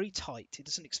 It's very tight. It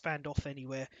doesn't expand off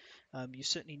anywhere. You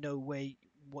certainly know where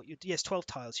yes, 12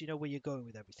 tiles, you know where you're going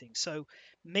with everything. So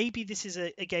maybe this is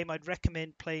a game I'd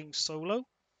recommend playing solo.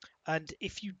 And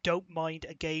if you don't mind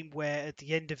a game where at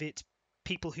the end of it,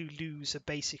 people who lose are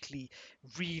basically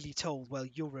really told, well,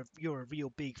 you're a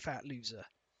real big fat loser,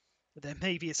 then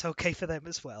maybe it's okay for them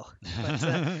as well.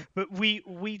 But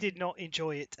we did not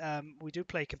enjoy it. We do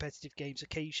play competitive games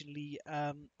occasionally,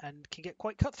 and can get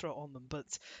quite cutthroat on them.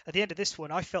 But at the end of this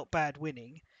one, I felt bad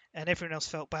winning, and everyone else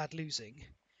felt bad losing.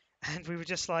 And we were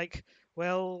just like,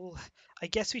 well, I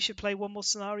guess we should play one more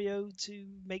scenario to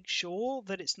make sure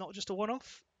that it's not just a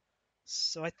one-off.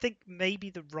 So I think maybe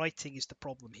the writing is the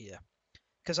problem here.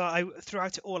 Because I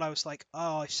throughout it all, I was like,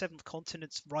 oh, if Seventh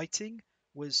Continent's writing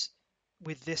was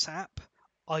with this app,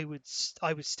 I would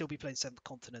still be playing Seventh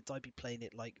Continent. I'd be playing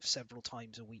it like several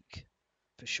times a week,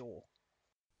 for sure.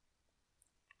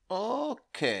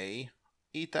 Okay.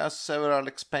 It has several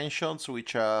expansions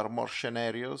which are more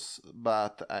scenarios,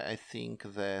 but I think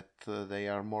that they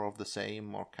are more of the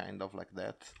same or kind of like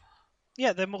that.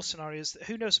 Yeah, they're more scenarios.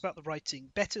 Who knows about the writing?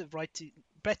 Better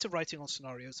writing on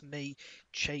scenarios may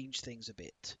change things a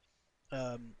bit.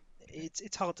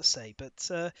 It's hard to say,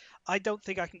 but I don't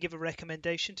think I can give a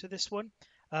recommendation to this one.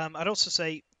 I'd also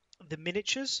say the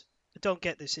miniatures. Don't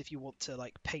get this if you want to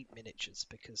like paint miniatures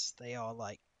because they are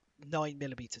like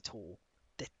 9mm tall.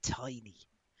 They're tiny,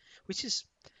 which is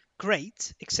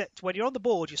great, except when you're on the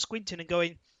board, you're squinting and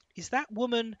going, is that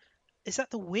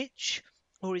the witch,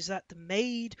 or is that the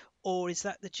maid, or is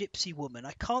that the gypsy woman?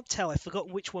 I can't tell. I've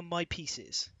forgotten which one my piece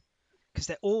is, because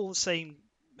they're all the same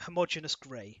homogeneous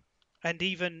grey. And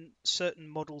even certain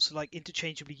models are like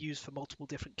interchangeably used for multiple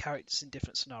different characters in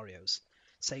different scenarios.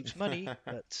 Saves money,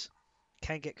 but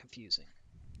can get confusing.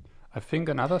 I think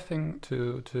another thing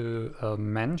to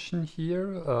mention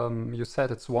here, you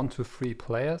said it's 1 to 3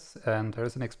 players, and there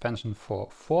is an expansion for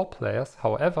 4 players.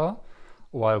 However,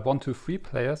 while 1 to 3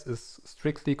 players is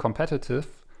strictly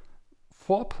competitive,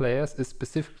 4 players is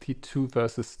specifically 2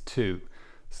 versus 2.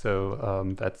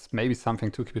 So that's maybe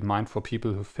something to keep in mind for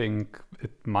people who think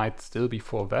it might still be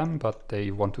for them, but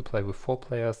they want to play with 4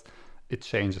 players. It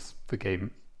changes the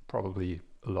game probably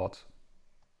a lot.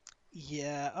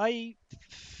 Yeah,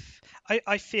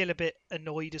 I feel a bit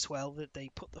annoyed as well that they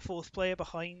put the fourth player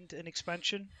behind an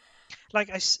expansion. Like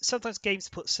sometimes games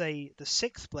put, say, the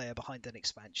sixth player behind an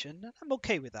expansion. And I'm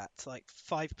okay with that, like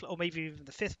or maybe even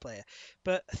the fifth player.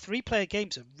 But a three-player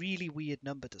game's a really weird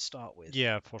number to start with.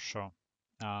 Yeah, for sure.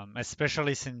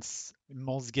 Especially since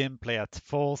most games play at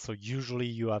four, so usually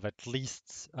you have at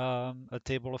least a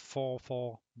table of four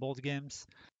for board games.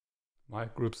 My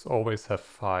groups always have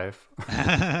 5.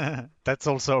 That's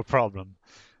also a problem.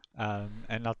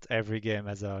 And not every game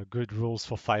has good rules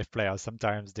for 5 players.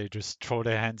 Sometimes they just throw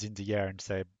their hands in the air and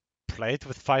say, play it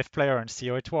with 5 player and see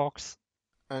how it works.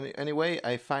 Anyway,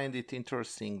 I find it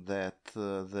interesting that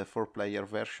the 4-player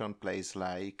version plays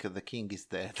like the king is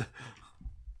dead.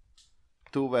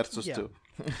 2 versus Yeah. 2.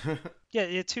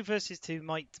 Yeah, 2 versus 2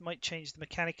 might change the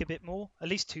mechanic a bit more. At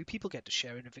least 2 people get to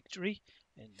share in a victory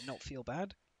and not feel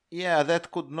bad. Yeah,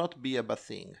 that could not be a bad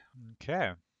thing.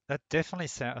 Okay, that definitely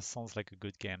sounds like a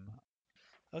good game.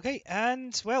 Okay,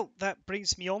 and well, that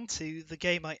brings me on to the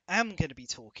game I am going to be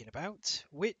talking about,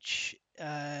 which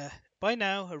by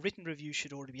now a written review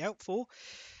should already be out for.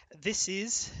 This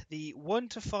is the 1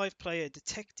 to 5 player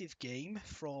detective game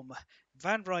from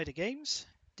Van Ryder Games,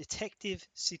 Detective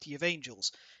City of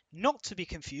Angels. Not to be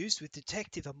confused with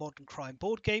Detective a Modern Crime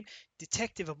board game,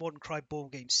 Detective a Modern Crime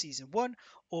board game Season 1,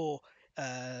 or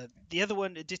the other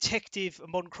one, Detective a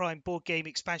Modern Crime board game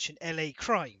expansion LA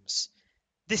Crimes.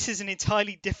 This is an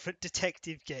entirely different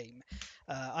detective game.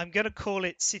 I'm going to call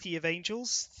it City of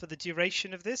Angels for the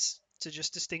duration of this to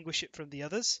just distinguish it from the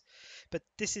others. But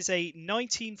this is a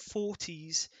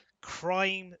 1940s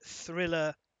crime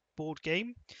thriller board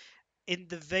game in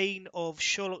the vein of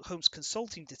Sherlock Holmes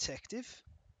Consulting Detective,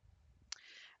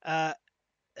 uh,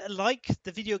 like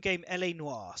the video game LA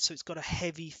Noire. So it's got a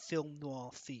heavy film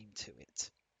noir theme to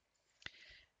it.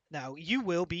 Now, you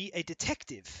will be a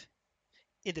detective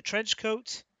in the trench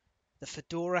coat, the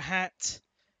fedora hat,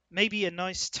 maybe a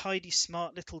nice, tidy,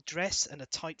 smart little dress and a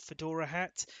tight fedora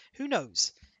hat. Who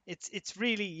knows? It's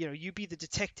really, you be the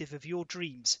detective of your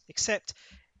dreams, except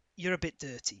you're a bit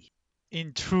dirty.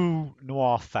 In true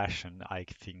noir fashion, I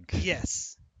think.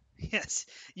 Yes. Yes,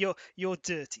 you're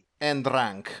dirty. And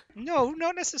drunk. No,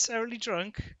 not necessarily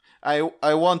drunk. I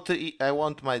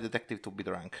want my detective to be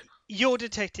drunk. Your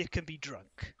detective can be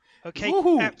drunk. Okay?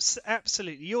 Woohoo!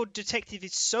 Absolutely. Your detective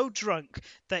is so drunk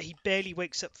that he barely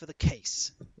wakes up for the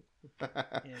case.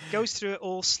 Yeah, goes through it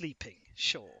all sleeping.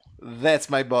 Sure.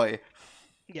 That's my boy.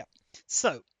 Yeah.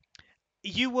 So,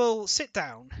 you will sit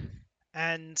down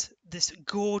and this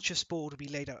gorgeous board will be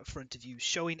laid out in front of you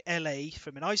showing LA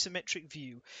from an isometric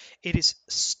view. It is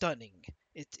stunning.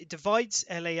 It divides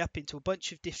LA up into a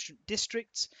bunch of different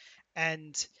districts,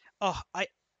 and oh,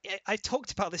 I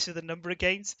talked about this with a number of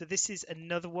games, but this is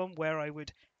another one where I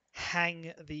would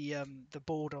hang the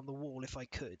board on the wall if I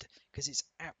could, because it's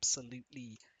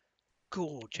absolutely It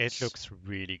gorgeous. looks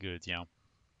really good, yeah.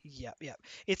 Yeah, yeah.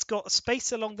 It's got a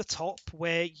space along the top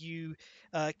where you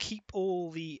keep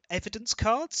all the evidence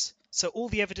cards. So all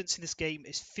the evidence in this game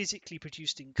is physically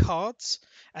produced in cards,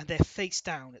 and they're face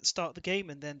down at the start of the game,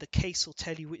 and then the case will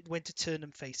tell you when to turn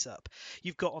them face up.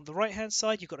 You've got on the right-hand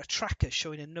side, you've got a tracker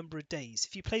showing a number of days.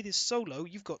 If you play this solo,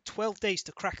 you've got 12 days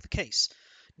to crack the case.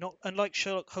 Not unlike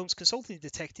Sherlock Holmes Consulting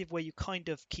Detective, where you kind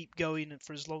of keep going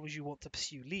for as long as you want to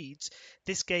pursue leads.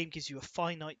 This game gives you a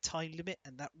finite time limit,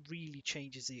 and that really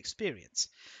changes the experience.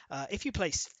 If you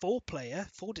play 4-player,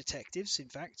 4 detectives, in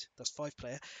fact, that's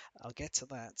 5-player, I'll get to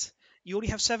that. You only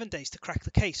have 7 days to crack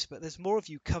the case, but there's more of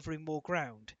you covering more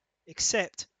ground.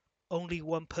 Except only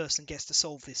one person gets to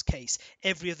solve this case.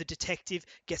 Every other detective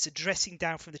gets a dressing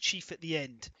down from the chief at the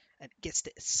end and gets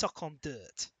to suck on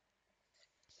dirt.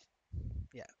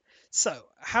 Yeah. So,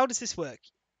 how does this work?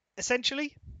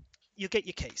 Essentially, you get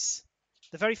your case.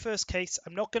 The very first case,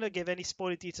 I'm not going to give any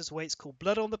spoiler details away. It's called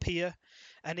Blood on the Pier,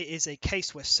 and it is a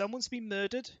case where someone's been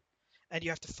murdered, and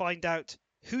you have to find out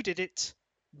who did it,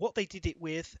 what they did it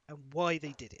with, and why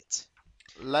they did it.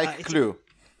 Like Clue.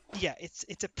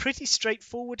 It's a pretty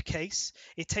straightforward case.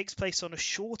 It takes place on a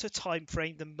shorter time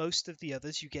frame than most of the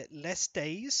others. You get less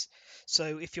days.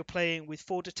 So if you're playing with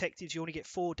 4 detectives, you only get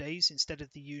 4 days instead of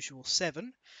the usual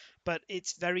 7. But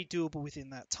it's very doable within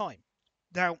that time.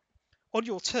 Now, on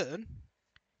your turn,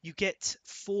 you get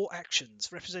 4 actions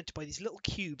represented by these little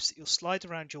cubes that you'll slide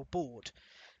around your board.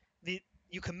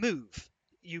 You can move.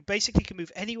 you basically can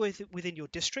move anywhere within your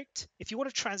district. If you want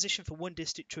to transition from one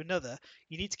district to another,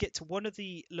 you need to get to one of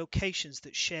the locations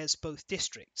that shares both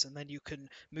districts, and then you can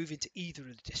move into either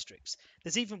of the districts.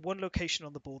 There's even one location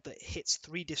on the board that hits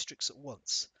 3 districts at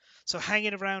once. So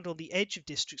hanging around on the edge of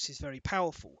districts is very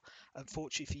powerful.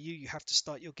 Unfortunately for you, you have to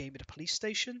start your game at a police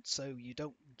station, so you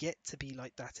don't get to be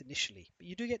like that initially. But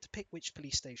you do get to pick which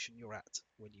police station you're at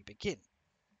when you begin.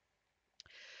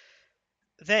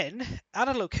 Then, at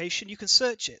a location, you can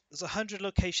search it. There's 100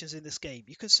 locations in this game.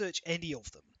 You can search any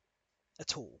of them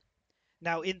at all.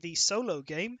 Now, in the solo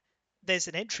game, there's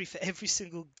an entry for every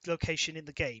single location in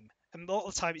the game. And a lot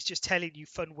of the time, it's just telling you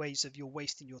fun ways of you're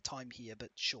wasting your time here, but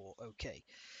sure, okay.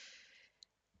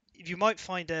 You might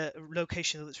find a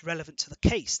location that's relevant to the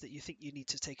case that you think you need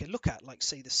to take a look at, like,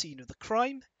 say, the scene of the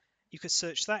crime. You could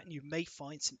search that, and you may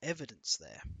find some evidence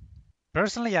there.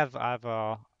 Personally,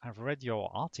 I've read your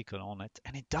article on it,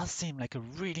 and it does seem like a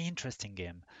really interesting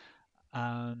game.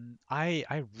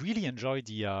 I really enjoy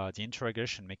the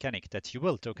interrogation mechanic that you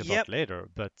will talk about Yep. later,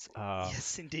 but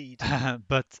Yes, indeed.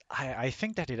 but I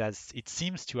think that it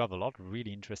seems to have a lot of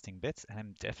really interesting bits, and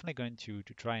I'm definitely going to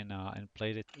try and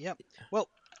play it. Yep. Well,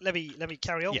 let me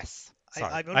carry on. Yes.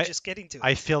 Sorry. I'm only just getting to it.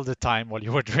 I filled the time while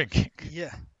you were drinking.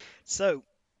 Yeah. So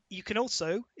you can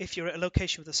also, if you're at a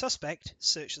location with a suspect,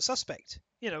 search the suspect.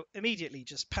 Immediately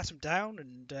just pat them down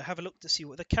and have a look to see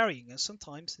what they're carrying. And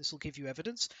sometimes this will give you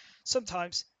evidence.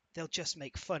 Sometimes they'll just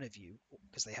make fun of you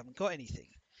because they haven't got anything.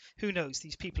 Who knows?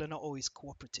 These people are not always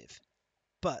cooperative.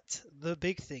 But the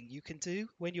big thing you can do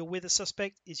when you're with a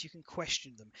suspect is you can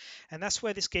question them. And that's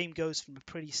where this game goes from a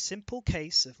pretty simple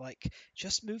case of like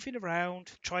just moving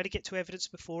around, trying to get to evidence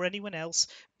before anyone else,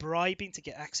 bribing to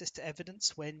get access to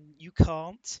evidence when you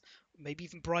can't, maybe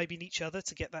even bribing each other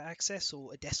to get that access,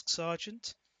 or a desk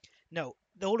sergeant. No,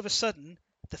 all of a sudden,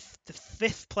 the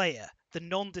fifth player, the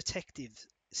non-detective,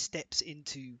 steps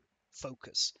into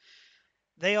focus.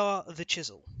 They are the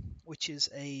chisel, which is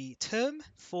a term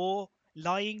for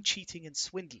lying, cheating, and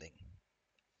swindling.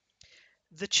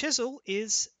 The chisel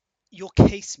is your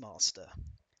case master,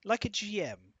 like a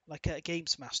GM, like a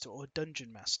games master or a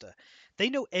dungeon master. They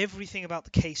know everything about the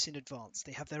case in advance.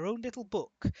 They have their own little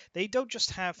book. They don't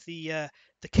just have the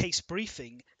case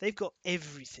briefing. They've got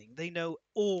everything. They know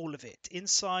all of it,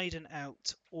 inside and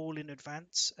out, all in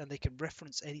advance, and they can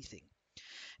reference anything.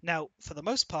 Now, for the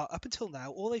most part, up until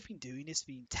now, all they've been doing is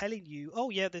been telling you, oh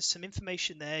yeah, there's some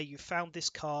information there. You found this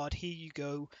card. Here you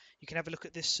go. You can have a look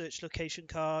at this search location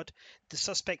card. The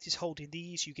suspect is holding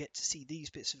these. You get to see these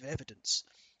bits of evidence.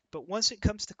 But once it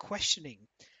comes to questioning,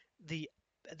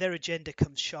 their agenda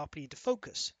comes sharply into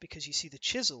focus, because you see the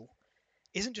chisel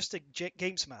isn't just a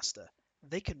games master.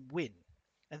 They can win.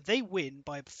 And they win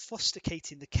by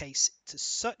obfuscating the case to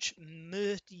such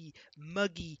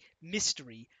muggy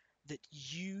mystery that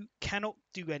you cannot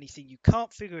do anything, you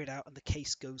can't figure it out, and the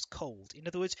case goes cold. In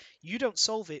other words, you don't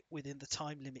solve it within the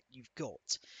time limit you've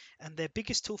got. And their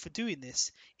biggest tool for doing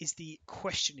this is the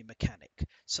questioning mechanic.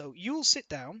 So you'll sit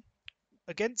down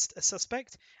against a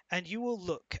suspect and you will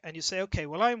look and you say, okay,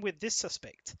 well, I'm with this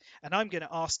suspect and I'm going to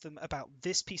ask them about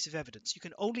this piece of evidence. You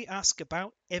can only ask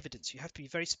about evidence. You have to be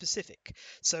very specific.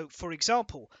 So, for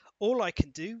example, all I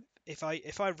can do if I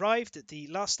arrived at the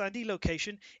Last Standee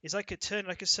location is I could turn and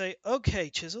I could say, okay,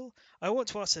 Chisel, I want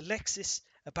to ask Alexis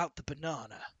about the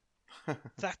banana.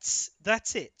 That's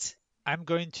it. I'm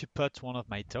going to put one of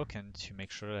my tokens to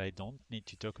make sure I don't need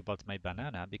to talk about my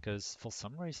banana, because for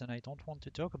some reason I don't want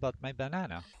to talk about my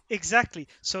banana. Exactly.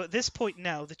 So at this point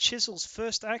now, the chisel's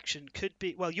first action could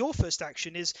be, well, your first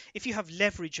action is, if you have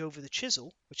leverage over the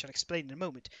chisel, which I'll explain in a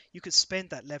moment, you could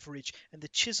spend that leverage, and the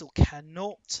chisel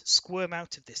cannot squirm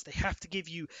out of this. They have to give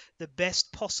you the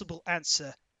best possible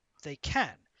answer they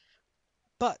can.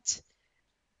 But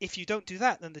if you don't do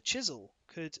that, then the chisel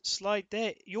could slide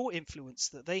your influence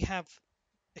that they have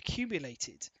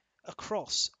accumulated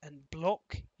across and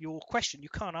block your question. You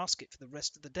can't ask it for the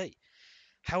rest of the day.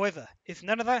 However, if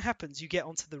none of that happens, you get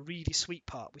onto the really sweet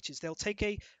part, which is they'll take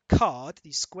a card,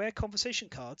 these square conversation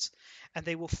cards, and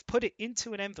they will put it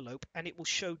into an envelope, and it will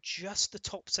show just the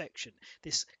top section,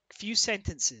 this few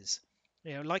sentences.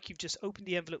 Like you've just opened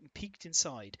the envelope and peeked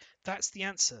inside. That's the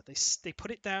answer. They put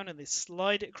it down and they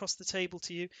slide it across the table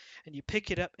to you, and you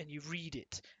pick it up and you read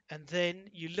it. And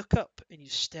then you look up and you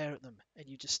stare at them, and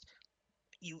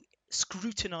you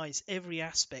scrutinize every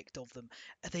aspect of them.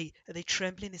 Are they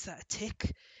trembling? Is that a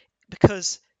tick?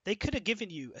 Because they could have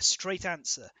given you a straight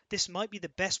answer. This might be the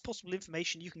best possible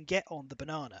information you can get on the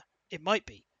banana. It might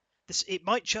be. It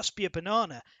might just be a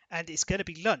banana, and it's going to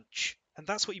be lunch, and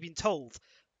that's what you've been told.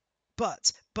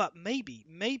 But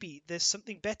maybe there's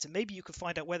something better. Maybe you can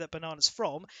find out where that banana's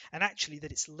from, and actually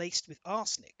that it's laced with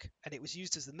arsenic and it was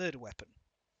used as the murder weapon.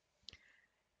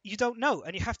 You don't know,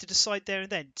 and you have to decide there and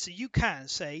then. So you can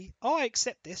say, "Oh, I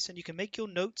accept this," and you can make your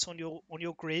notes on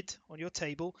your grid on your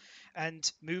table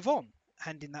and move on,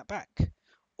 handing that back.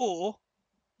 Or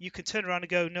you can turn around and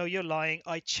go, "No, you're lying.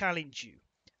 I challenge you."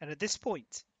 And at this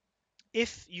point,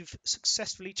 if you've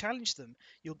successfully challenged them,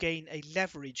 you'll gain a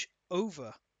leverage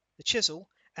over the chisel,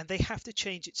 and they have to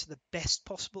change it to the best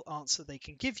possible answer they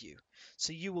can give you.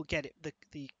 So you will get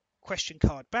the question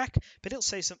card back, but it'll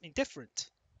say something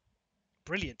different.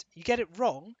 Brilliant. You get it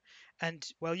wrong, and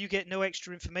well, you get no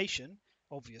extra information,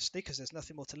 obviously, because there's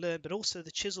nothing more to learn, but also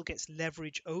the chisel gets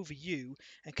leverage over you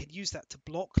and can use that to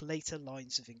block later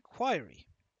lines of inquiry.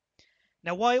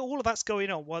 Now, while all of that's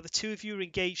going on, while the two of you are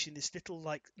engaged in this little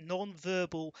like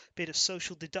non-verbal bit of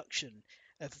social deduction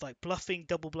of like bluffing,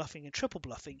 double bluffing, and triple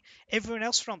bluffing, everyone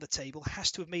else around the table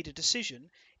has to have made a decision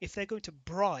if they're going to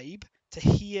bribe to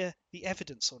hear the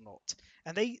evidence or not.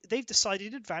 And they've decided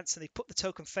in advance, and they've put the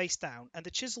token face down, and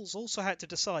the chisels also had to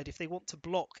decide if they want to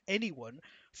block anyone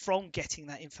from getting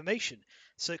that information.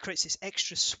 So it creates this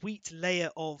extra sweet layer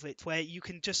of it where you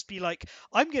can just be like,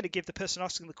 I'm going to give the person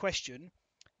asking the question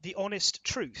the honest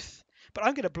truth, but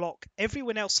I'm going to block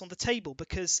everyone else on the table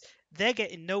because they're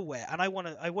getting nowhere, and I want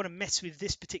to mess with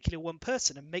this particular one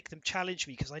person and make them challenge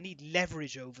me because I need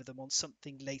leverage over them on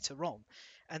something later on.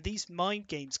 And these mind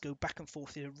games go back and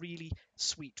forth in a really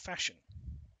sweet fashion.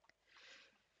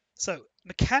 So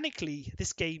mechanically,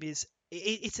 this game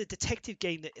it's a detective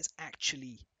game that is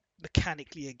actually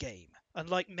mechanically a game,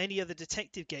 unlike many other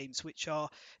detective games, which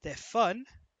they're fun,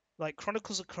 like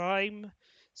Chronicles of Crime,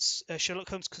 Sherlock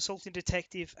Holmes Consulting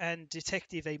Detective, and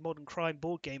Detective: A Modern Crime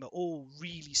board game are all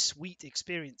really sweet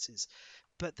experiences,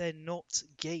 but they're not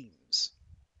games.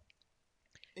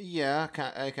 Yeah,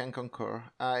 I can concur.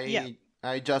 Yeah.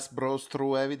 I just browse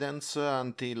through evidence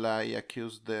until I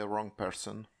accuse the wrong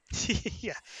person.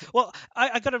 Yeah. Well,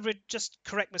 I got to just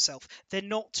correct myself. They're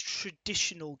not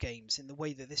traditional games in the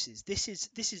way that this is. This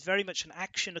is very much an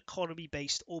action economy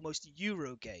based, almost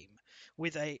Euro game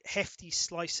with a hefty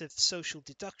slice of social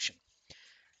deduction.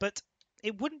 But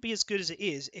it wouldn't be as good as it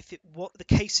is if what the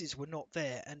cases were not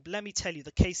there. And let me tell you,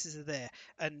 the cases are there.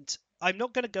 And I'm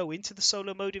not going to go into the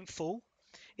solo mode in full.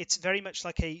 It's very much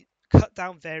like a cut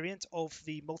down variant of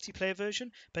the multiplayer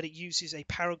version, but it uses a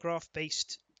paragraph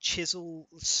based chisel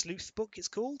sleuth book, it's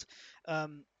called,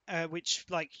 which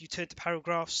like you turn to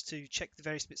paragraphs to check the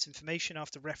various bits of information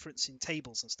after referencing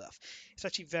tables and stuff. It's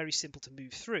actually very simple to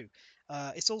move through.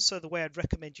 It's also the way I'd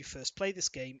recommend you first play this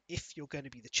game if you're going to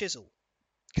be the chisel,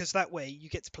 because that way you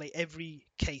get to play every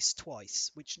case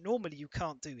twice, which normally you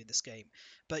can't do in this game.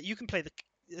 But you can play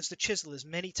as the chisel as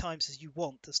many times as you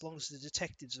want, as long as the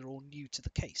detectives are all new to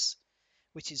the case,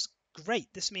 which is great.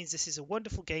 This means this is a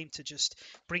wonderful game to just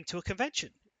bring to a convention.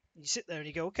 You sit there and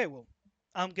you go, okay, well,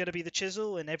 I'm going to be the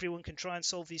chisel, and everyone can try and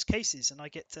solve these cases, and I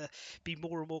get to be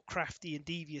more and more crafty and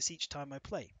devious each time I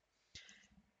play.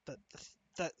 But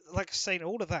that, like I was saying,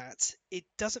 all of that, it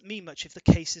doesn't mean much if the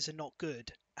cases are not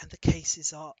good, and the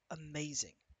cases are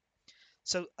amazing.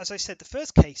 So, as I said, the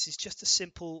first case is just a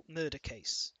simple murder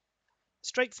case.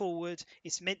 Straightforward,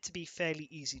 it's meant to be fairly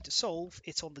easy to solve.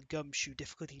 It's on the gumshoe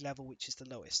difficulty level, which is the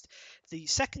lowest. The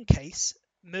second case,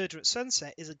 Murder at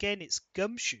Sunset, is again, it's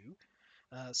gumshoe,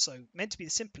 so meant to be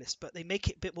the simplest, but they make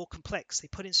it a bit more complex. They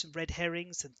put in some red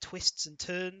herrings and twists and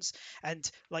turns, and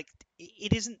like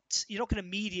it isn't, you're not going to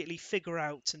immediately figure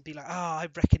out and be like, I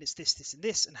reckon it's this, this, and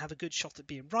this, and have a good shot at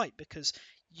being right, because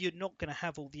you're not going to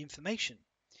have all the information.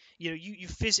 You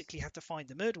physically have to find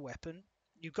the murder weapon,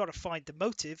 you've got to find the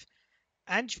motive,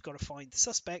 and you've got to find the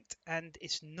suspect, and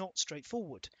it's not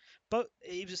straightforward. But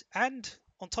it was, and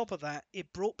on top of that,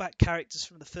 it brought back characters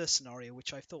from the first scenario,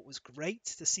 which I thought was great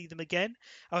to see them again.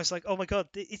 I was like, oh my god,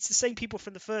 it's the same people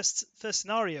from the first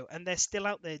scenario, and they're still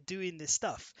out there doing this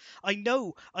stuff. I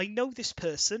know this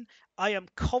person. I am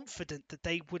confident that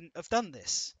they wouldn't have done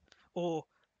this, or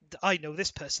I know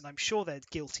this person. I'm sure they're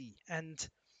guilty, and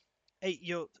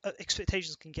your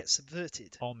expectations can get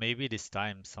subverted. Or maybe this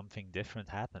time something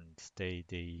different happened. They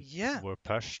Yeah, were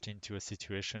pushed into a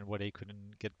situation where they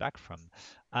couldn't get back from.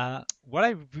 What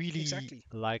I really exactly.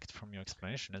 liked from your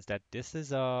explanation is that this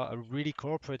is a really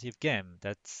cooperative game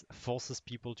that forces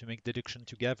people to make deduction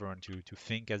together and to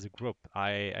think as a group.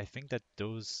 I think that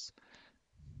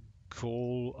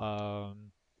cool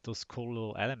those cool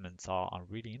little elements are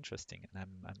really interesting, and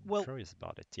I'm Well, curious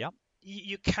about it. Yeah.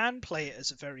 you can play it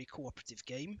as a very cooperative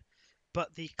game,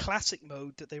 but the classic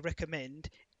mode that they recommend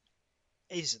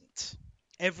isn't.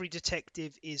 every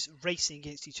detective is racing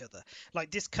against each other.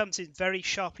 Like this comes in very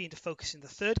sharply into focus in the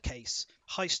third case,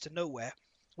 Heist to Nowhere,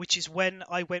 which is when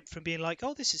I went from being like,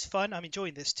 oh, this is fun, I'm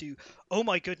enjoying this, to, oh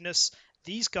my goodness,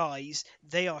 these guys,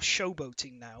 they are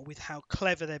showboating now with how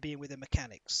clever they're being with their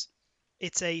mechanics.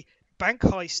 It's a bank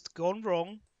heist gone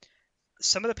wrong.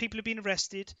 Some of the people have been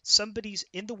arrested. Somebody's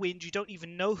in the wind. You don't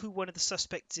even know who one of the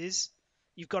suspects is.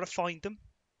 You've got to find them,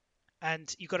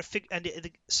 and you've got to figure. And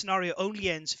the scenario only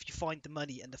ends if you find the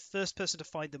money, and the first person to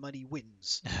find the money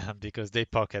wins. Because they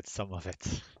pocket some of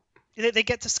it. They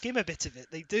get to skim a bit of it.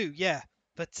 They do, yeah.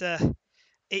 But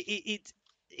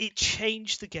it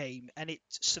changed the game, and it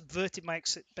subverted my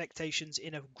expectations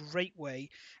in a great way,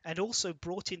 and also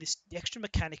brought in this extra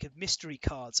mechanic of mystery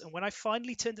cards. And when I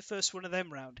finally turned the first one of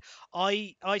them round,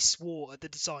 I swore at the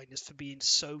designers for being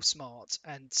so smart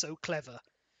and so clever.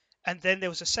 And then there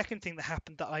was a second thing that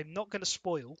happened that I'm not going to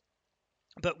spoil,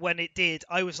 but when it did,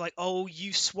 I was like, oh,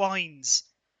 you swines.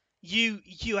 You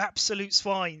absolute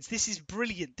swines. This is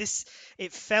brilliant.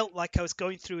 It felt like I was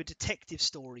going through a detective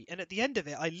story. And at the end of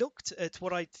it, I looked at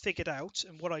what I'd figured out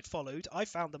and what I'd followed. I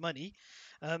found the money.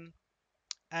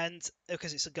 And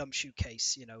because it's a gumshoe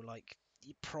case, like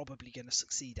you're probably going to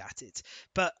succeed at it.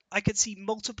 But I could see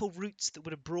multiple routes that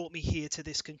would have brought me here to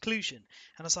this conclusion.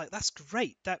 And I was like, that's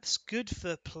great. That's good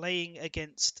for playing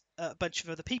against a bunch of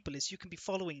other people, is you can be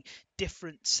following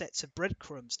different sets of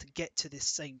breadcrumbs to get to this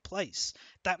same place.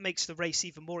 That makes the race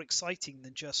even more exciting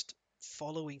than just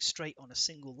following straight on a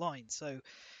single line. So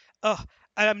oh,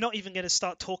 and I'm not even going to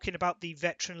start talking about the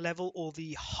veteran level or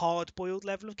the hard-boiled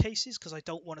level of cases, because I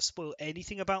don't want to spoil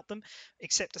anything about them,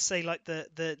 except to say, like,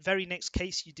 the very next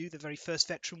case you do, the very first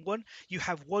veteran one, you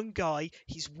have one guy,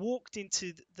 he's walked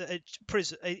into the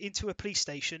prison, into a police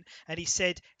station, and he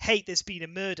said, hey, there's been a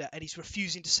murder, and he's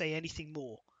refusing to say anything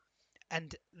more.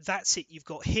 And that's it. You've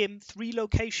got him, 3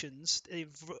 locations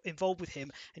involved with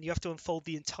him, and you have to unfold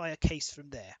the entire case from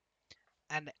there.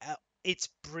 And it's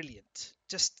brilliant.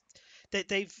 Just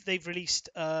they've released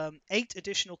 8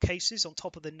 additional cases on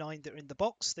top of the 9 that are in the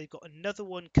box. They've got another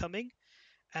one coming,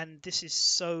 and this is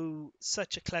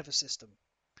such a clever system.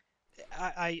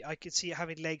 I could see it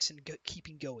having legs and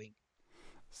keeping going.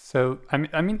 So,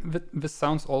 this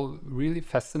sounds all really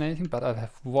fascinating, but I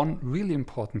have one really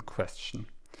important question.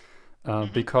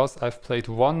 Because I've played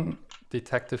one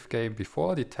detective game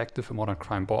before, Detective a Modern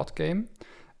Crime board game,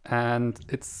 and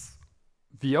it's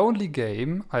the only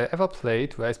game I ever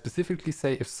played where I specifically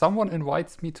say, if someone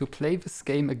invites me to play this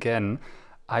game again,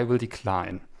 I will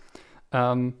decline.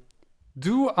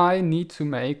 Do I need to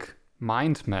make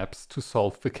mind maps to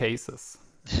solve the cases?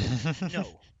 No.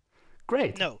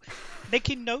 Great. No.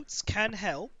 Making notes can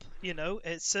help,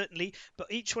 certainly,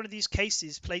 but each one of these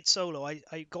cases played solo,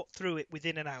 I got through it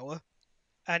within an hour.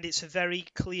 And it's a very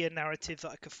clear narrative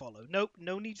that I could follow.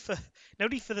 No need for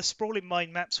the sprawling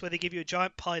mind maps where they give you a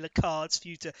giant pile of cards for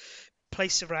you to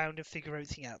place around and figure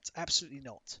everything out. Absolutely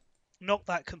not. Not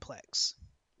that complex.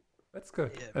 That's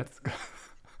good. Yeah. That's good.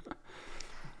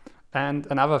 And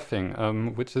another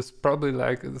thing, which is probably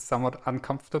like somewhat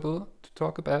uncomfortable to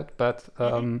talk about, but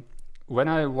when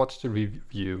I watched the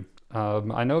review,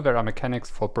 I know there are mechanics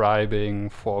for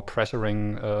bribing, for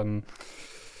pressuring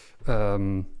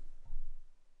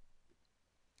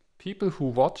people who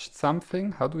watched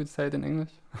something. How do we say it in English?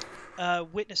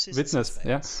 Witnesses. Witness,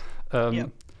 and yeah.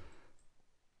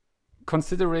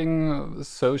 Considering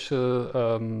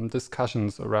social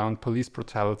discussions around police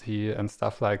brutality and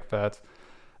stuff like that,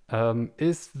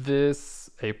 is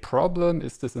this a problem?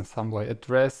 Is this in some way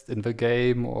addressed in the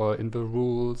game or in the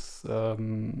rules?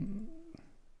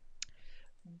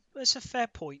 That's a fair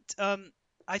point.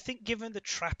 I think given the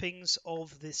trappings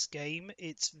of this game,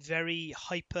 it's very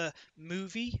hyper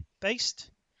movie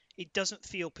based. It doesn't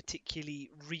feel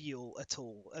particularly real at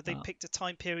all. They picked a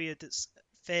time period that's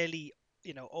fairly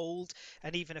old,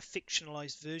 and even a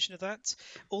fictionalized version of that.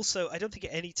 Also, I don't think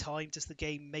at any time does the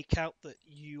game make out that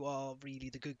you are really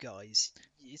the good guys.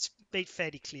 It's made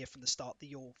fairly clear from the start that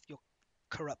you're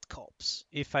corrupt cops.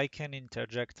 If I can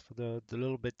interject for the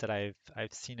little bit that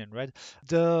I've seen and read,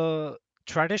 the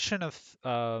tradition of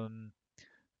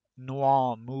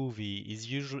noir movie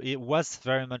it was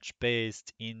very much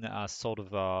based in a sort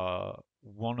of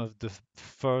one of the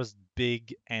first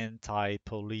big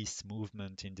anti-police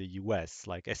movement in the US,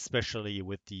 like especially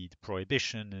with the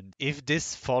prohibition. And if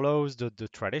this follows the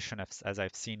tradition as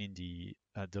I've seen in the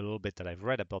little bit that I've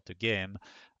read about the game,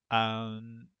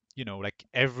 like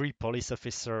every police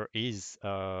officer is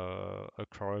a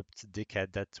corrupt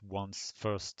dickhead that wants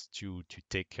first to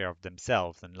take care of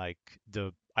themselves, and like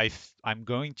I'm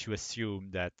going to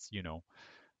assume that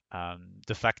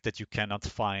the fact that you cannot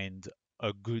find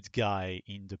a good guy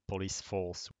in the police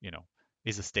force,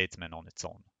 is a statement on its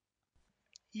own.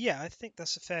 Yeah, I think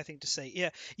that's a fair thing to say.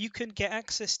 Yeah, you can get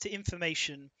access to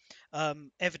information,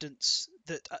 evidence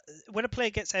that when a player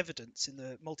gets evidence in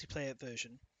the multiplayer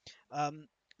version, um,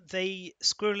 they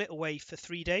squirrel it away for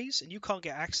 3 days, and you can't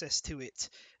get access to it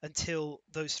until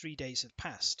those 3 days have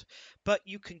passed. But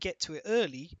you can get to it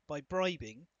early by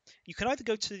bribing. You can either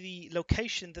go to the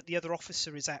location that the other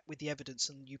officer is at with the evidence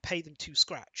and you pay them 2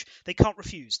 scratch. They can't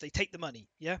refuse. They take the money.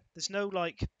 Yeah. There's no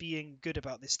like being good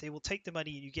about this. They will take the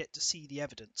money and you get to see the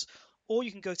evidence. Or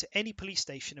you can go to any police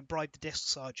station and bribe the desk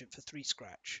sergeant for 3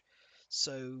 scratch.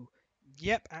 So,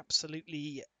 yep,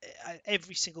 absolutely.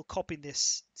 Every single cop in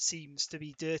this seems to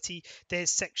be dirty. There's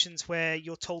sections where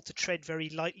you're told to tread very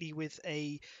lightly with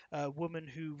a woman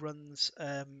who runs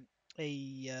what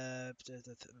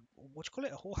do you call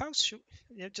it, a whorehouse,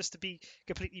 just to be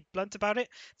completely blunt about it,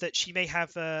 that she may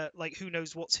have like who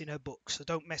knows what's in her book, so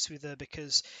don't mess with her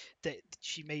because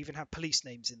she may even have police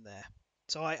names in there.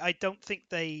 So I don't think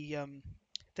they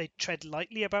tread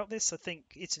lightly about this. I think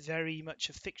it's very much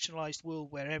a fictionalized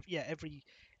world where every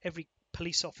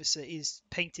police officer is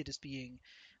painted as being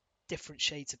different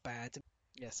shades of bad.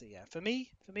 Yeah, so yeah, for me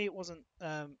it wasn't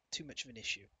too much of an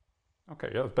issue.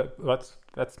 Okay, yeah, but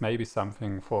that's maybe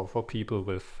something for people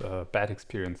with bad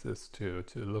experiences to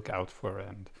look out for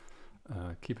and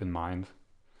keep in mind.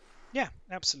 Yeah,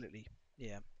 absolutely.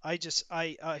 Yeah, I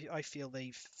feel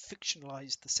they've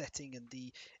fictionalized the setting and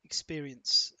the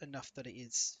experience enough that it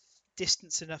is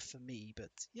distance enough for me.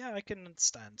 But yeah, I can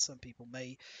understand some people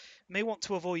may want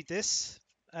to avoid this.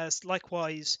 As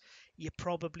likewise, you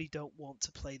probably don't want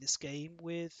to play this game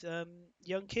with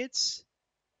young kids.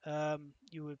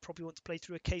 You would probably want to play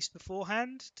through a case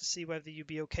beforehand to see whether you'd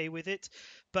be okay with it,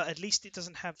 but at least it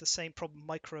doesn't have the same problem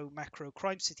Micro Macro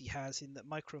Crime City has, in that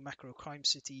Micro Macro Crime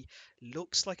City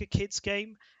looks like a kid's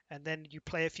game, and then you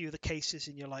play a few of the cases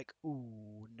and you're like,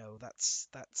 ooh, no, that's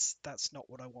not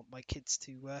what I want my kids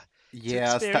to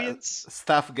experience.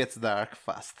 Stuff gets dark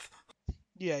fast.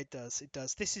 Yeah, it does. It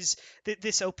does. This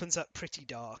opens up pretty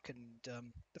dark, and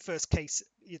the first case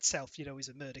itself, is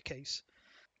a murder case.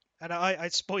 And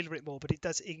I'd spoiler it more, but it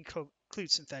does include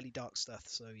some fairly dark stuff.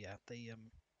 So yeah, they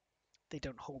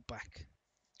don't hold back.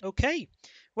 Okay,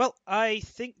 well, I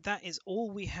think that is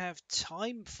all we have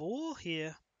time for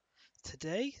here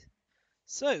today.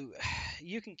 So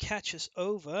you can catch us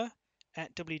over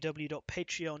at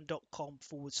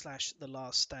www.patreon.com/The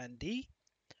Last Standee,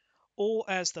 or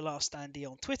as The Last Standee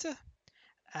on Twitter.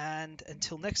 And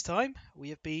until next time, we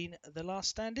have been The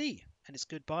Last Standee. And it's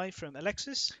goodbye from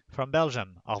Alexis. From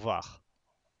Belgium, au revoir.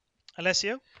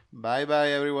 Alessio. Bye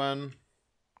bye, everyone.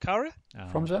 Kara.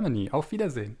 From Germany, auf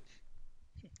Wiedersehen.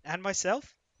 And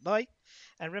myself. Bye.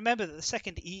 And remember that the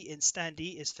second E in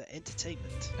Standee is for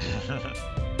entertainment.